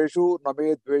bhuteshu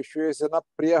name dveshvesena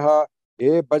priyaha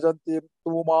e bhajanti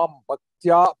tumam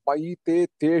bhaktya maite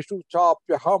teshu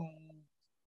chapyaham.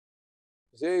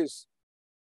 He says,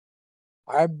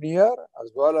 I am near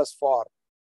as well as far.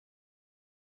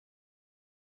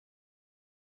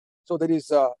 So there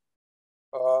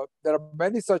are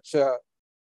many such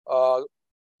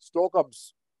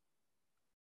slokams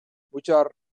which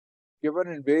are given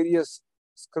in various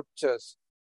scriptures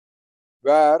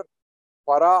where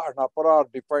para and apara are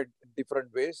defined in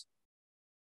different ways.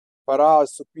 Para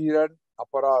is superior,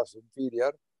 apara is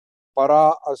inferior.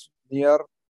 Para is near,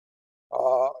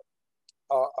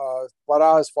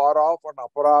 para is far off, and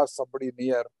apara is somebody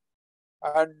near.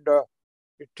 And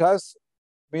it has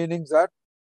meanings that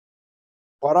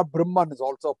para Brahman is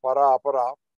also para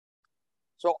apara.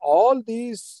 So all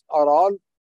these are all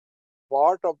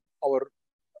part of our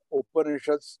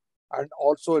Upanishads and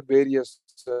also in various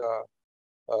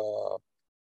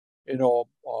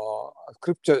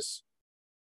scriptures.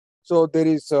 So there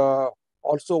is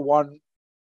also one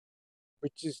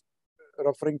which is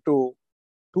referring to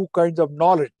two kinds of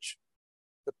knowledge,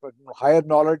 the higher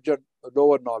knowledge and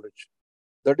lower knowledge.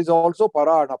 That is also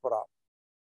para and apara.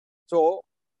 So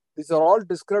these are all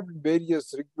described in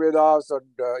various Rig Vedas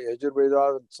and Yajur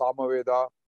Vedas and Sama Veda,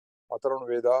 Atharvana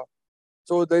Veda.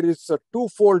 So there is a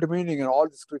twofold meaning in all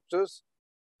the scriptures,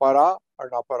 para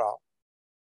and apara.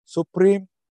 Supreme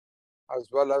as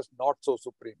well as not so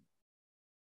supreme.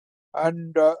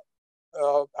 And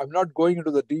I'm not going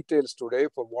into the details today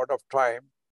for want of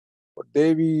time, but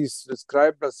Devi is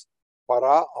described as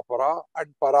para, apara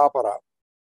and parapara.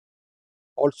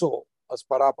 Also as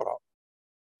parapara.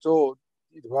 So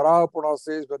Varahapuna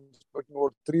says when speaking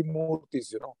about three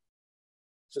murtis,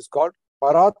 it's called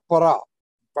Parat Para.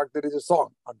 In fact, there is a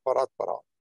song on Parat Para.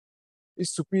 Is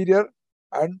superior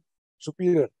and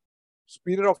superior.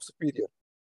 Superior of superior.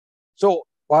 So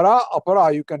para,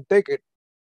 apara, you can take it.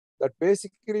 That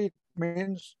basically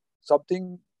means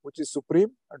something which is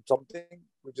supreme and something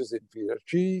which is inferior.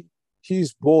 She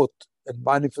is both. and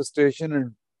manifestation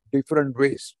in different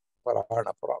ways.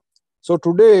 So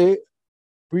today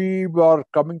we are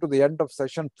coming to the end of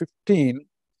session 15.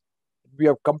 We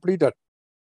have completed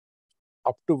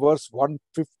up to verse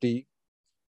 150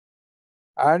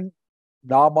 and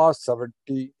Nama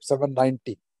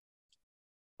 790.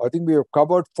 I think we have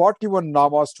covered 41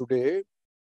 Namas today.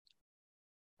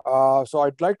 So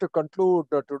I'd like to conclude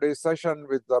today's session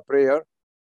with the prayer.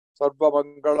 Sarva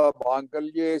Mangala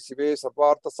Mangalye Sive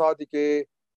Sarvartha Sadike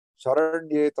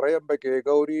Sharanye Trayambake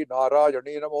Gauri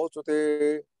Narayani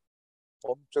Namosute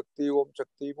Om Shakti Om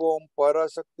Shakti Om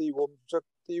Parashakti Om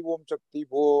Shakti Om Shakti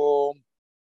Om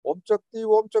Om Shakti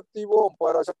Om Shakti Om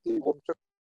Parashakti Om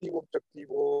Shakti Om Shakti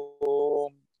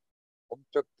Om Om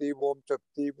Shakti Om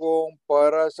Shakti Om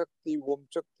Parashakti Om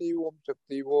Shakti Om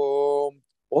Shakti Om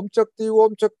Om Shakti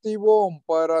Om Shakti Om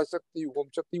Parashakti Om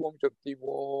Shakti Om Shakti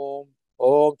Om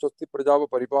Om Swasti Prajava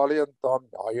Paripalayantam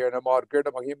Nyayena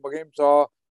Marketa Mahim Mahim Sa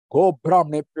Go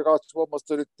Brahmnepyaka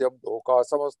Swamastarityam Doka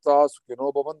Samasta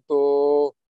Sukhino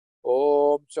Bhavanto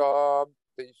Om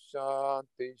Shanti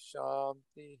Shanti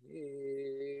Shanti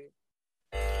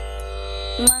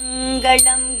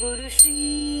Mangalam Guru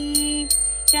Shri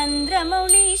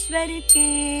Chandramaulishwar ke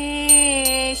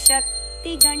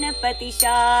Shakti Ganapati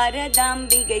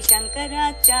Sharadambigai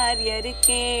Shankaracharya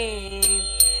ke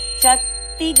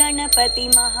Shakti Ganapati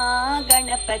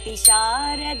Mahaganapati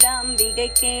Sharadambigai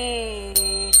ke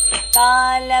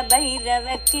Kala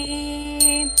Bhairava ke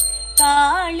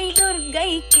Kali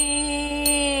Durgai ke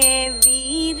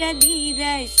Veera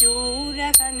Dheera Shura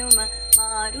Hanuma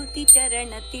Maruti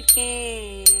Charanatirke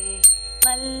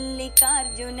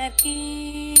Mallikarjunarke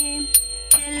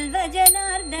Selva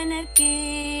Janardanarke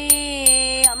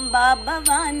Amba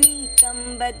Bhavani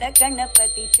Kambada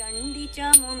Ganapati Chandi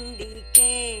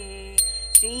Chamundirke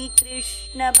Shri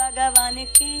Krishna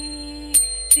Bhagavanke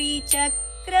Shri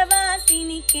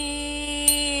Chakravasinike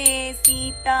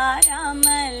Sita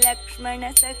Rama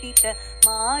Lakshmana Sahita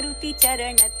Maruti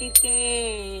Charanatirke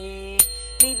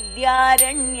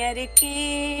Vidyaranyar ke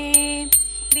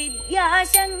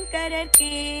Vidyashankar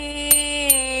ke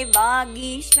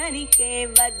Vagishwari ke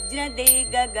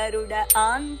Vajradega Garuda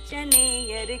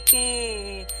Anjaneyar ke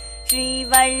Shri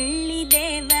Valli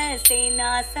Deva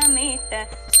Sena Sameta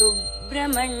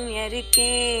Subramanyar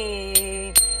ke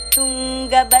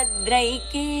Tungabhadrai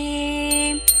ke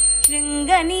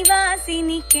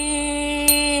Shringanivasinike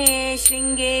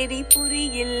Shringeri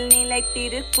Puriyil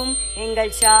Nilaittirukkum Engal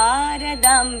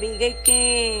Sharadambigaike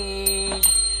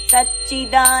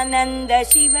Satchidananda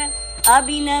Shiva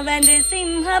Abhinava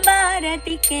Nrsimha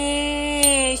Bharatike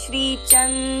Shri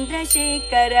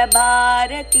Chandrasekhara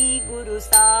Bharati Guru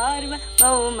Sarva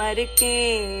Bhaumarke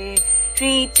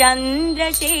Shri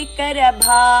Chandrasekhara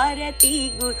Bharati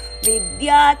Guru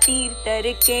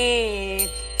Vidyatirtharke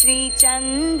Shri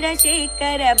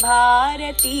Chandrasekhara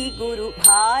Bharati Guru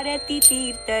Bharati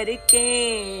Tirtharke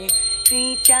Shri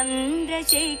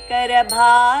Chandrasekhara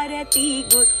Bharati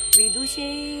Guru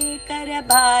Vidushekara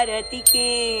Bharati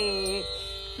ke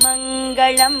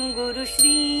Mangalam Guru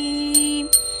Shri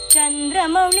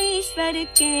Chandramaulishwar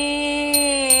ke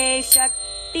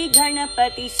Shakti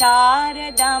Ganapati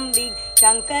Sharadambig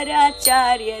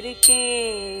Shankaracharya ke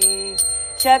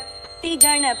Shakti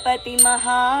Ganapati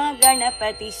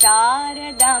Mahaganapati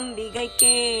Sharadambigai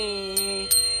ke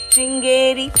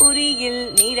Shringeri Puriyil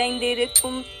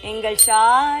Niraindirukkum Engal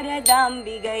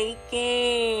Sharadambigai ke.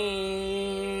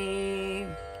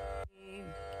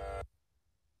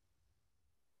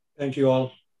 Thank you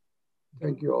all.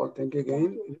 Thank you all. Thank you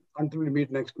again. Until we meet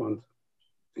next month.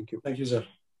 Thank you. Thank you, sir.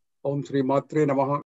 Om Shri Matre Namaha.